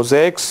the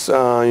mosaics.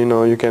 You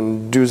know, you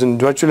can use in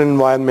virtual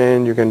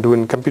environment, you can do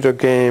in computer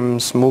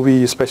games,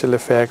 movie special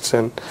effects,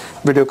 and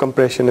video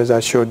compression, as I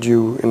showed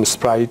you, in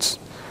sprites,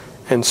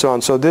 and so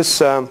on. So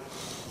this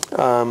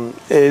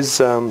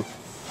is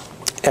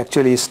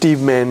actually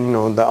Steve Mann, you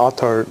know, the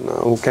author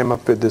who came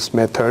up with this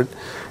method,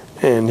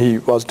 and he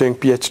was doing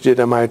PhD at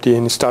MIT,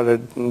 and he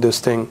started this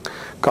thing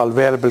called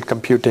wearable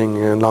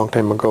computing a long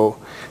time ago,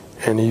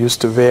 and he used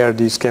to wear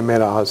these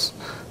cameras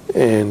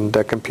and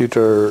the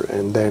computer,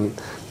 and then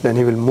then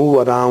he will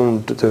move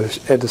around at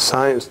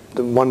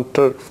the one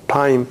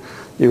time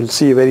you will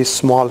see a very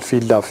small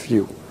field of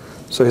view.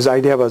 So his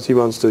idea was he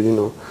wants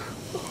to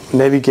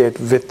navigate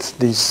with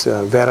these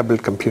variable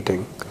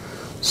computing.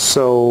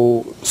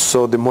 So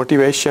the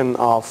motivation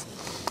of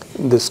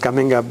this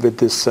coming up with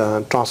this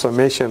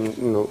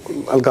transformation,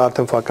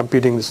 algorithm for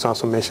computing this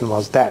transformation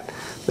was that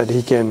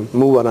he can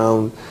move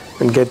around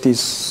and get these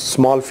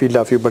small field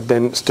of view, but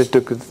then stitch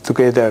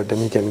together, then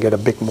he can get a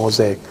big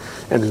mosaic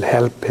and will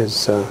help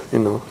his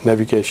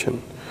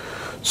navigation.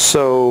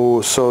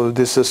 So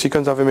this is a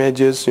sequence of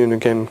images. You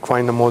can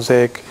find a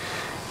mosaic,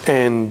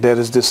 and there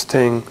is this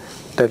thing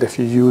that if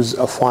you use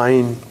a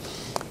fine,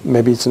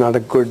 maybe it's not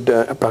a good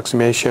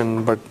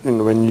approximation, but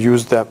when you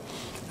use the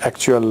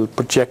actual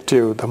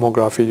projective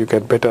tomography, you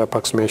get better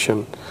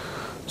approximation.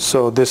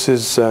 So this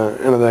is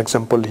another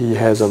example he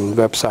has on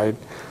the website.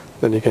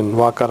 Then you can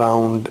walk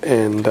around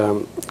and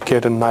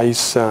get a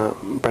nice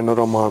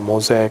panorama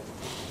mosaic.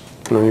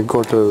 You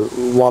go to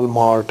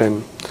Walmart,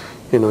 and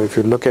if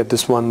you look at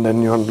this one,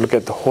 then you want to look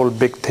at the whole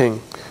big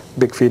thing,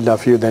 big field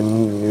of view.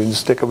 Then you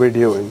just take a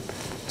video and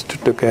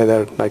stick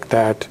together like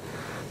that.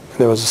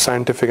 There was a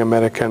Scientific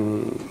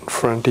American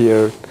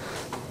Frontier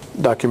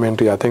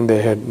documentary, I think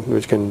they had,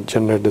 which can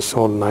generate this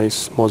whole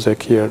nice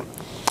mosaic here.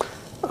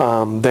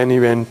 Then he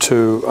went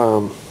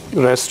to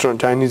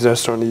Chinese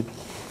restaurant,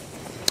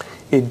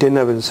 eat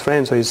dinner with his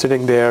friends. So he's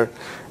sitting there,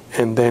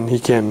 and then he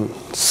can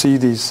see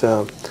these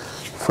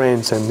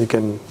friends, and he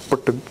can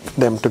put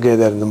them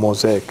together in the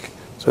mosaic.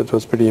 So it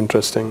was pretty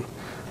interesting.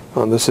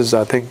 This is,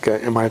 I think,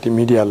 MIT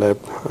Media Lab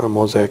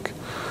mosaic.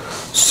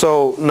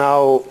 So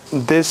now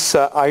this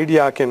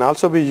idea can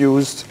also be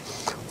used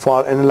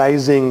for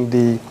analyzing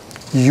the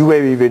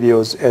UAV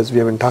videos, as we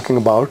have been talking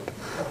about,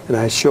 and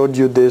I showed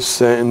you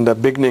this in the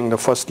beginning, the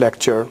first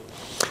lecture.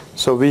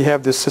 So we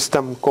have this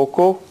system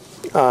COCO,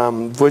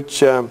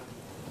 which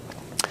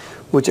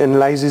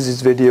analyzes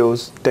these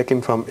videos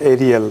taken from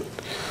aerial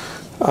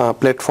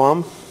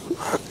platform,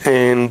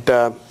 and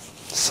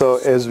so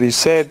as we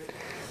said,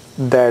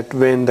 that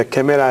when the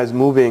camera is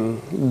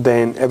moving,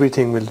 then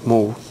everything will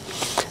move,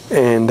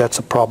 and that's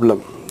a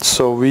problem.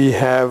 So we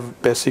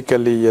have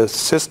basically a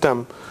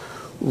system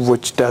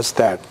which does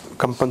that.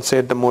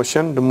 Compensate the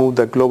motion, remove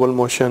the global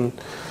motion,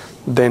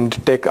 then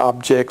detect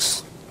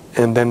objects,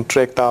 and then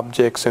track the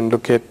objects and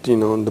look at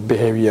the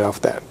behavior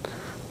of that.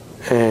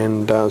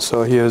 And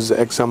so here's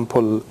the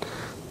example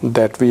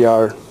that we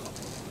are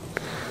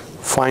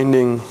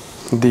finding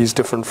these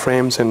different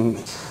frames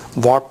and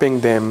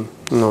warping them.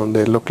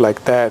 They look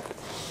like that,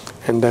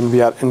 and then we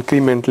are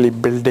incrementally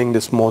building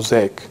this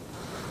mosaic.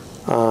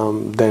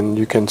 Then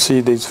you can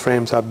see these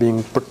frames are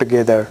being put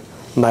together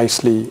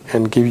nicely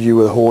and give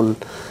you a whole,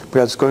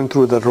 because it's going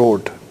through the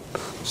road,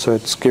 so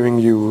it's giving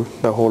you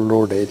the whole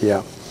road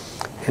area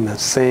in the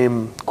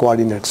same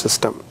coordinate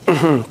system.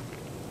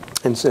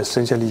 And so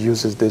essentially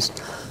uses this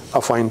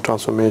affine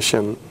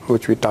transformation,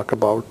 which we talk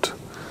about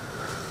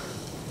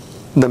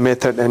the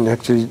method, and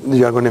actually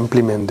you are going to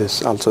implement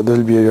this also. This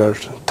will be your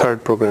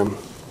third program.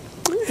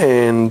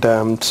 And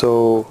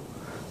so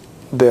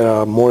there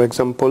are more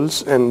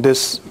examples, and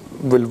this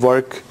will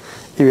work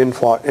even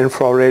for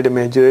infrared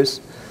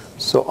images.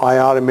 So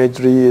IR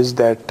imagery is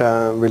that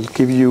will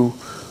give you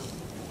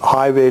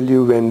high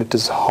value when it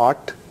is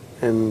hot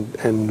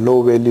and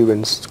low value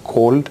when it's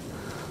cold.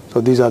 So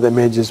these are the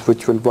images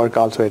which will work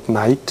also at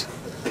night.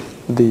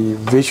 The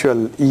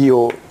visual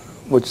EO,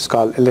 which is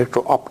called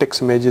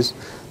electro-optics images,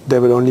 they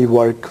will only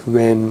work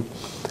when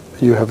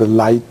you have a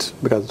light,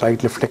 because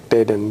light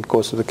reflected and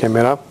goes to the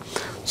camera.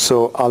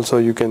 So also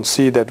you can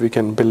see that we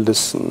can build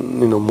this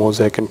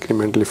mosaic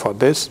incrementally for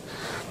this.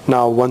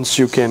 Now once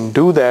you can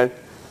do that,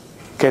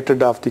 get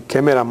rid of the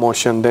camera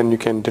motion, then you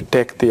can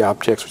detect the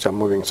objects which are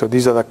moving. So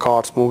these are the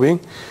cars moving,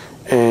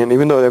 and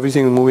even though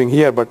everything is moving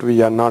here, but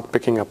we are not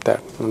picking up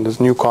that. And this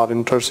new car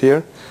enters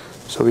here,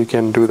 so we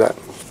can do that.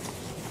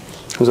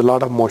 There's a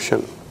lot of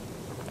motion.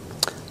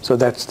 So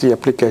that's the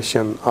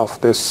application of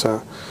this,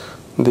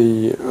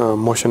 the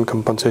motion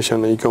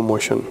compensation, ego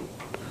motion.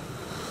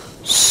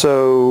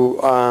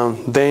 So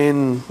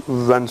then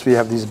once we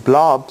have these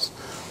blobs,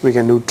 we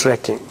can do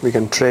tracking. We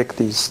can track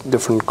these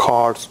different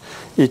cars.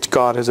 Each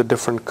car has a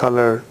different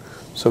color,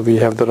 so we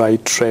have the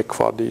right track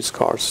for these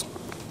cars.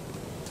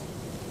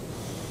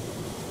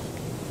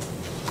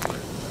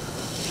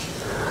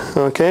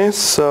 Okay,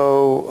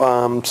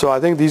 so so I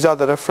think these are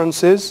the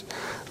references.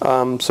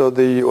 So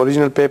the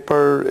original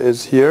paper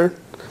is here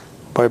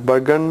by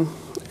Bergen,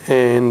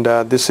 and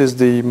this is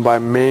by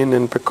Main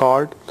and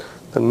Picard.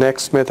 The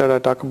next method I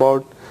talk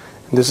about.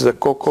 This is a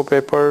COCO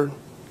paper,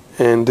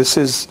 and this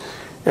is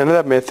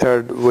another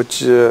method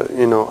which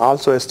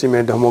also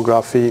estimate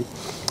homography,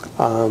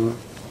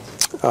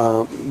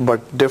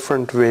 but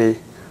different way,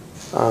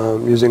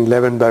 using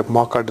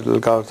Levenberg-Marquardt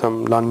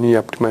algorithm,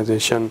 linear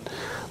optimization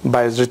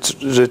by Rich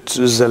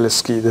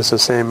Zaleski. This is the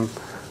same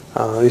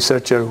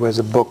researcher who has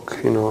a book.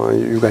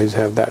 You guys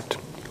have that.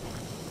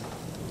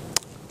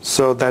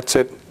 So that's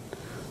it.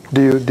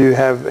 Do you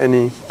have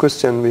any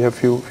question? We have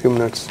few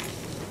minutes.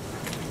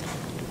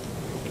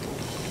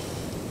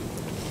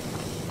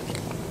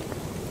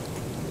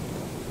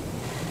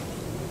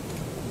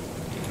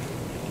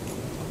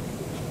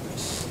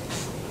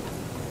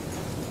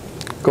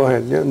 Go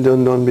ahead. Yeah,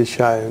 don't be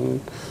shy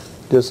and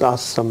just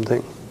ask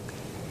something.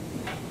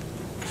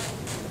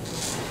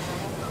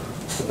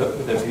 The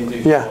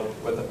video Yeah.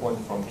 what the point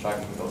from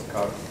tracking those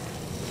cars?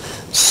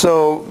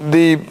 So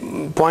the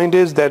point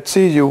is that,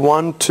 see, you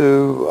want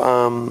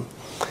to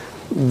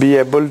be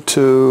able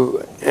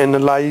to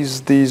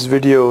analyze these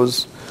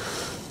videos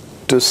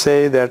to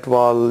say that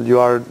while you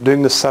are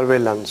doing the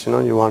surveillance,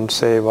 you want to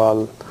say,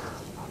 well,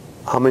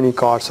 how many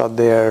cars are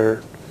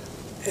there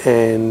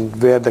and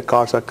where the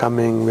cars are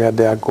coming, where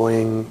they are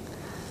going,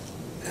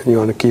 and you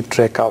want to keep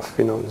track of,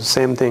 the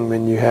same thing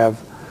when you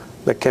have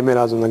the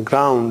cameras on the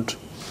ground.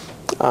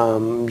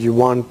 You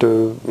want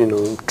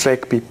to,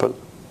 track people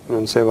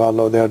and say, well,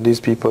 oh, there are these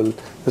people,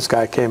 this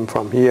guy came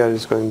from here,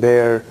 he's going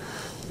there,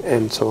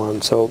 and so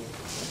on. So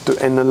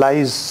to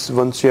analyze,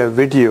 once you have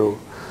video,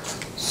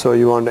 so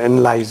you want to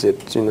analyze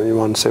it, you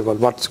want to say, well,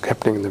 what's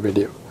happening in the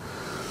video.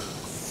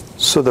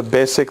 So the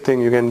basic thing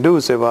you can do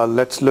is say, well,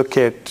 let's look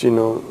at,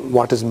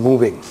 what is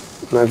moving.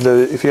 Now,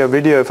 if you have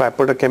video, if I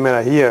put a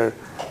camera here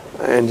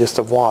and just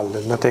a wall,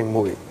 there's nothing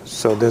moving.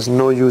 So there's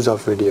no use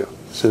of video.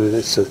 So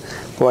it's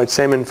provides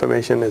same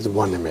information as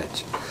one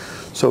image.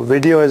 So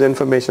video is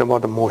information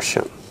about the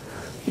motion.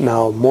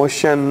 Now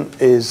motion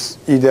is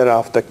either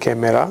of the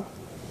camera.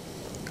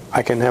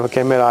 I can have a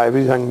camera,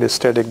 everything is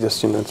static,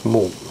 just it's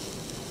move.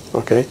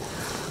 Okay?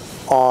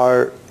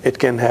 Or it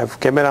can have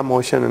camera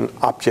motion and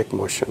object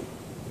motion.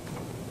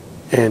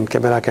 And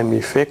camera can be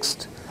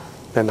fixed,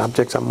 then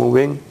objects are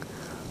moving,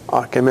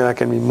 or camera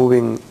can be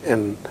moving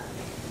and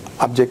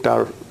objects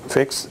are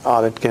fixed,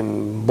 or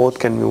both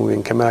can be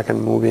moving, camera can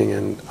be moving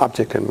and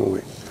object can be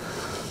moving.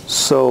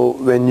 So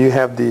when you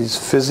have these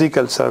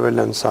physical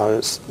surveillance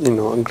or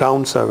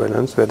ground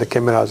surveillance where the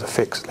cameras are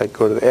fixed, like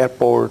go to the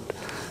airport,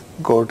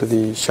 go to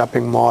the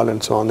shopping mall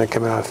and so on, the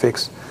camera are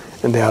fixed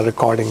and they are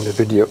recording the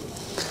video.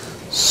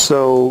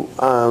 So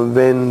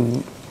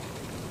when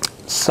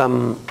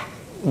some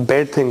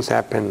bad things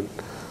happen,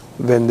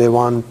 when they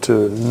want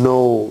to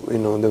know,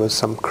 there was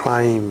some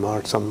crime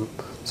or some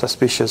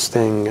suspicious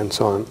thing and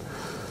so on,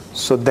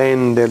 so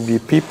then there'll be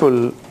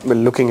people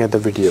looking at the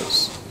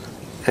videos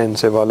and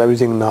say, well,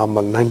 everything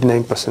normal,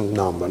 99%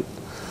 normal.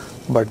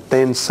 But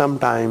then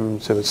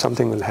sometimes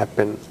something will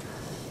happen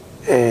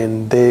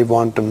and they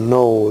want to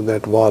know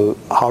that, well,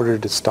 how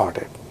did it start?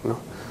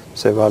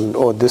 Say, well,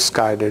 oh, this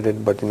guy did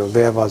it, but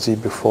where was he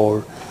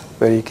before,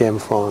 where he came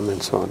from,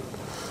 and so on.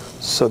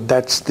 So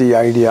that's the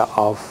idea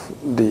of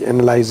the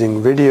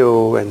analyzing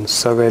video and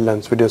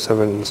surveillance, video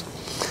surveillance.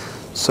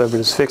 So if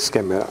it's fixed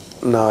camera.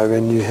 Now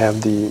when you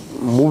have the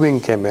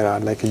moving camera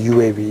like a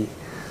UAV,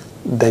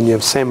 then you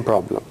have same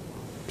problem.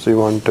 So you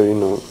want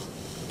to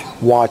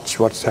watch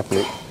what's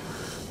happening.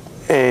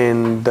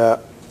 And the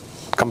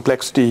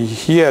complexity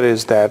here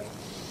is that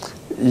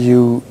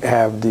you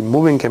have the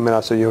moving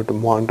camera, so you have to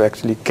want to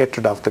actually get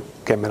rid of the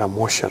camera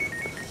motion,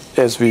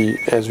 as we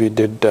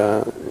did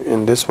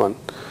in this one.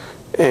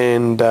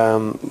 And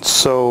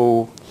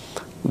so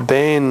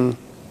then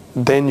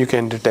you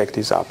can detect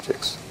these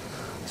objects,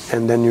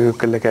 and then you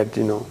can look at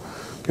you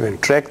can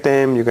track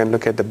them, you can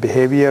look at the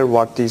behavior,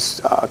 what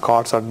these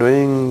cars are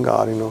doing,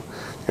 or you're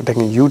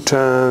taking a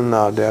U-turn,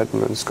 or they're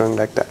it's going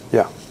like that.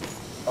 Yeah.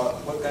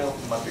 What kind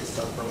of matrix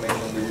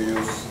transformation do you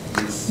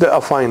use? The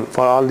affine,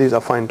 for all these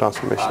affine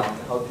transformation.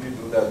 How do you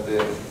do that?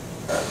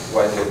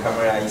 While the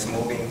camera is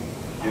moving,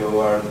 you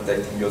are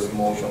detecting just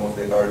motion of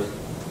the cars.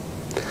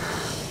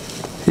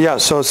 Yeah,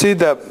 so see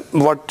that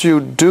what you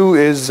do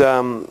is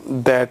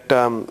that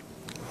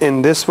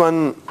in this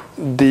one,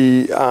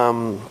 the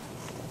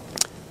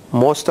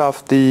most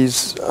of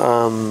these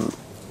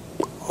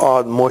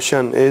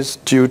motion is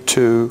due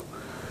to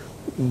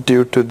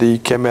the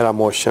camera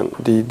motion.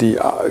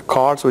 The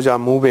cars which are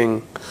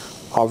moving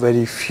are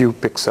very few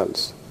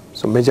pixels.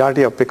 So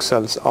majority of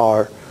pixels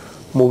are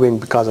moving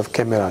because of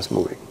cameras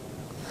moving.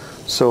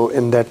 So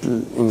in that,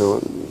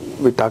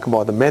 we talk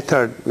about the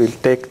method. We'll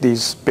take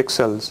these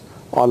pixels,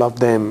 all of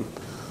them,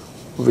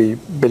 we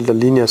build a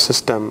linear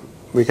system,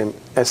 we can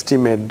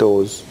estimate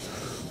those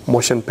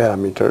motion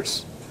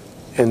parameters,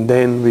 and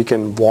then we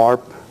can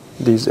warp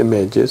these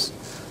images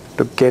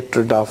to get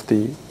rid of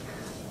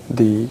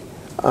the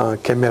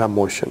camera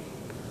motion.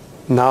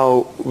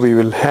 Now we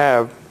will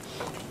have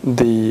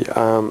the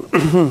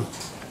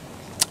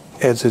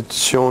as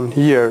it's shown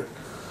here,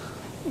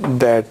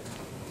 that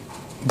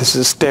this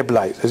is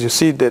stabilized. As you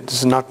see that this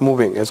is not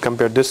moving as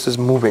compared this is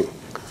moving.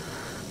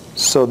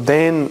 So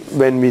then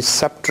when we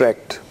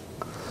subtract,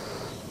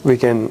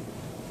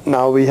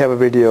 now we have a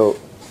video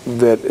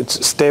that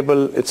it's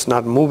stable, it's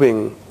not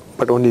moving,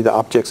 but only the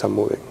objects are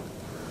moving.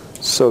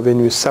 So when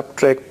you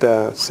subtract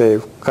the, say,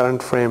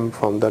 current frame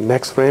from the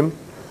next frame,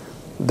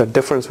 the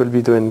difference will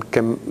be when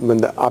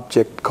the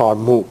object car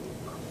move.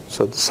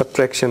 So the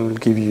subtraction will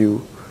give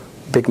you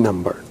big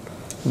number.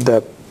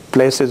 The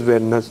places where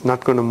it's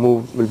not going to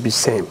move will be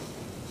same,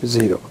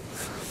 0.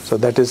 So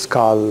that is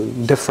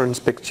called difference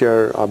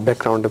picture or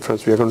background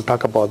difference. We are going to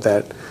talk about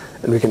that,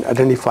 and we can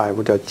identify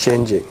what are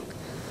changing.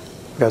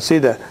 You can see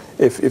that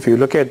if you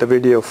look at the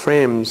video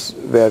frames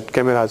where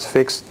camera is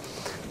fixed,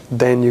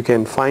 then you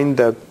can find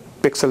the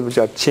pixels which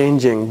are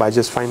changing by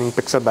just finding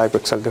pixel by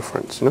pixel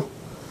difference,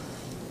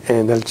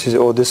 and they'll choose,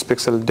 oh, this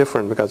pixel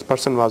different because the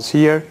person was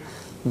here,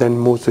 then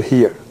moves to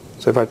here.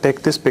 So if I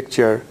take this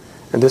picture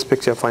and this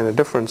picture, find a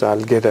difference,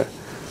 I'll get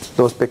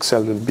those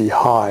pixels will be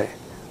high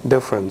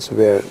difference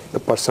where the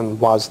person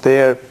was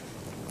there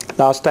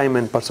last time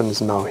and person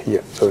is now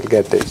here. So we'll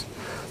get this.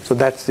 So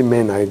that's the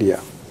main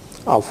idea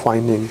of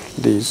finding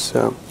these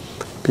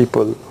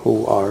people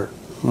who are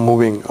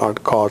moving, or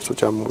cars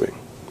which are moving.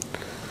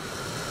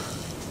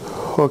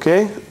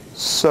 Okay,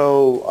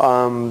 so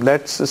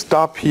let's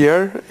stop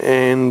here,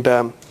 and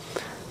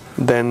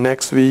then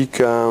next week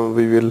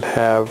we will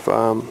have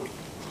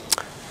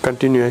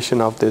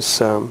continuation of this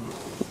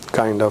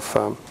kind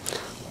of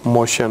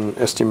motion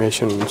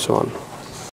estimation and so on.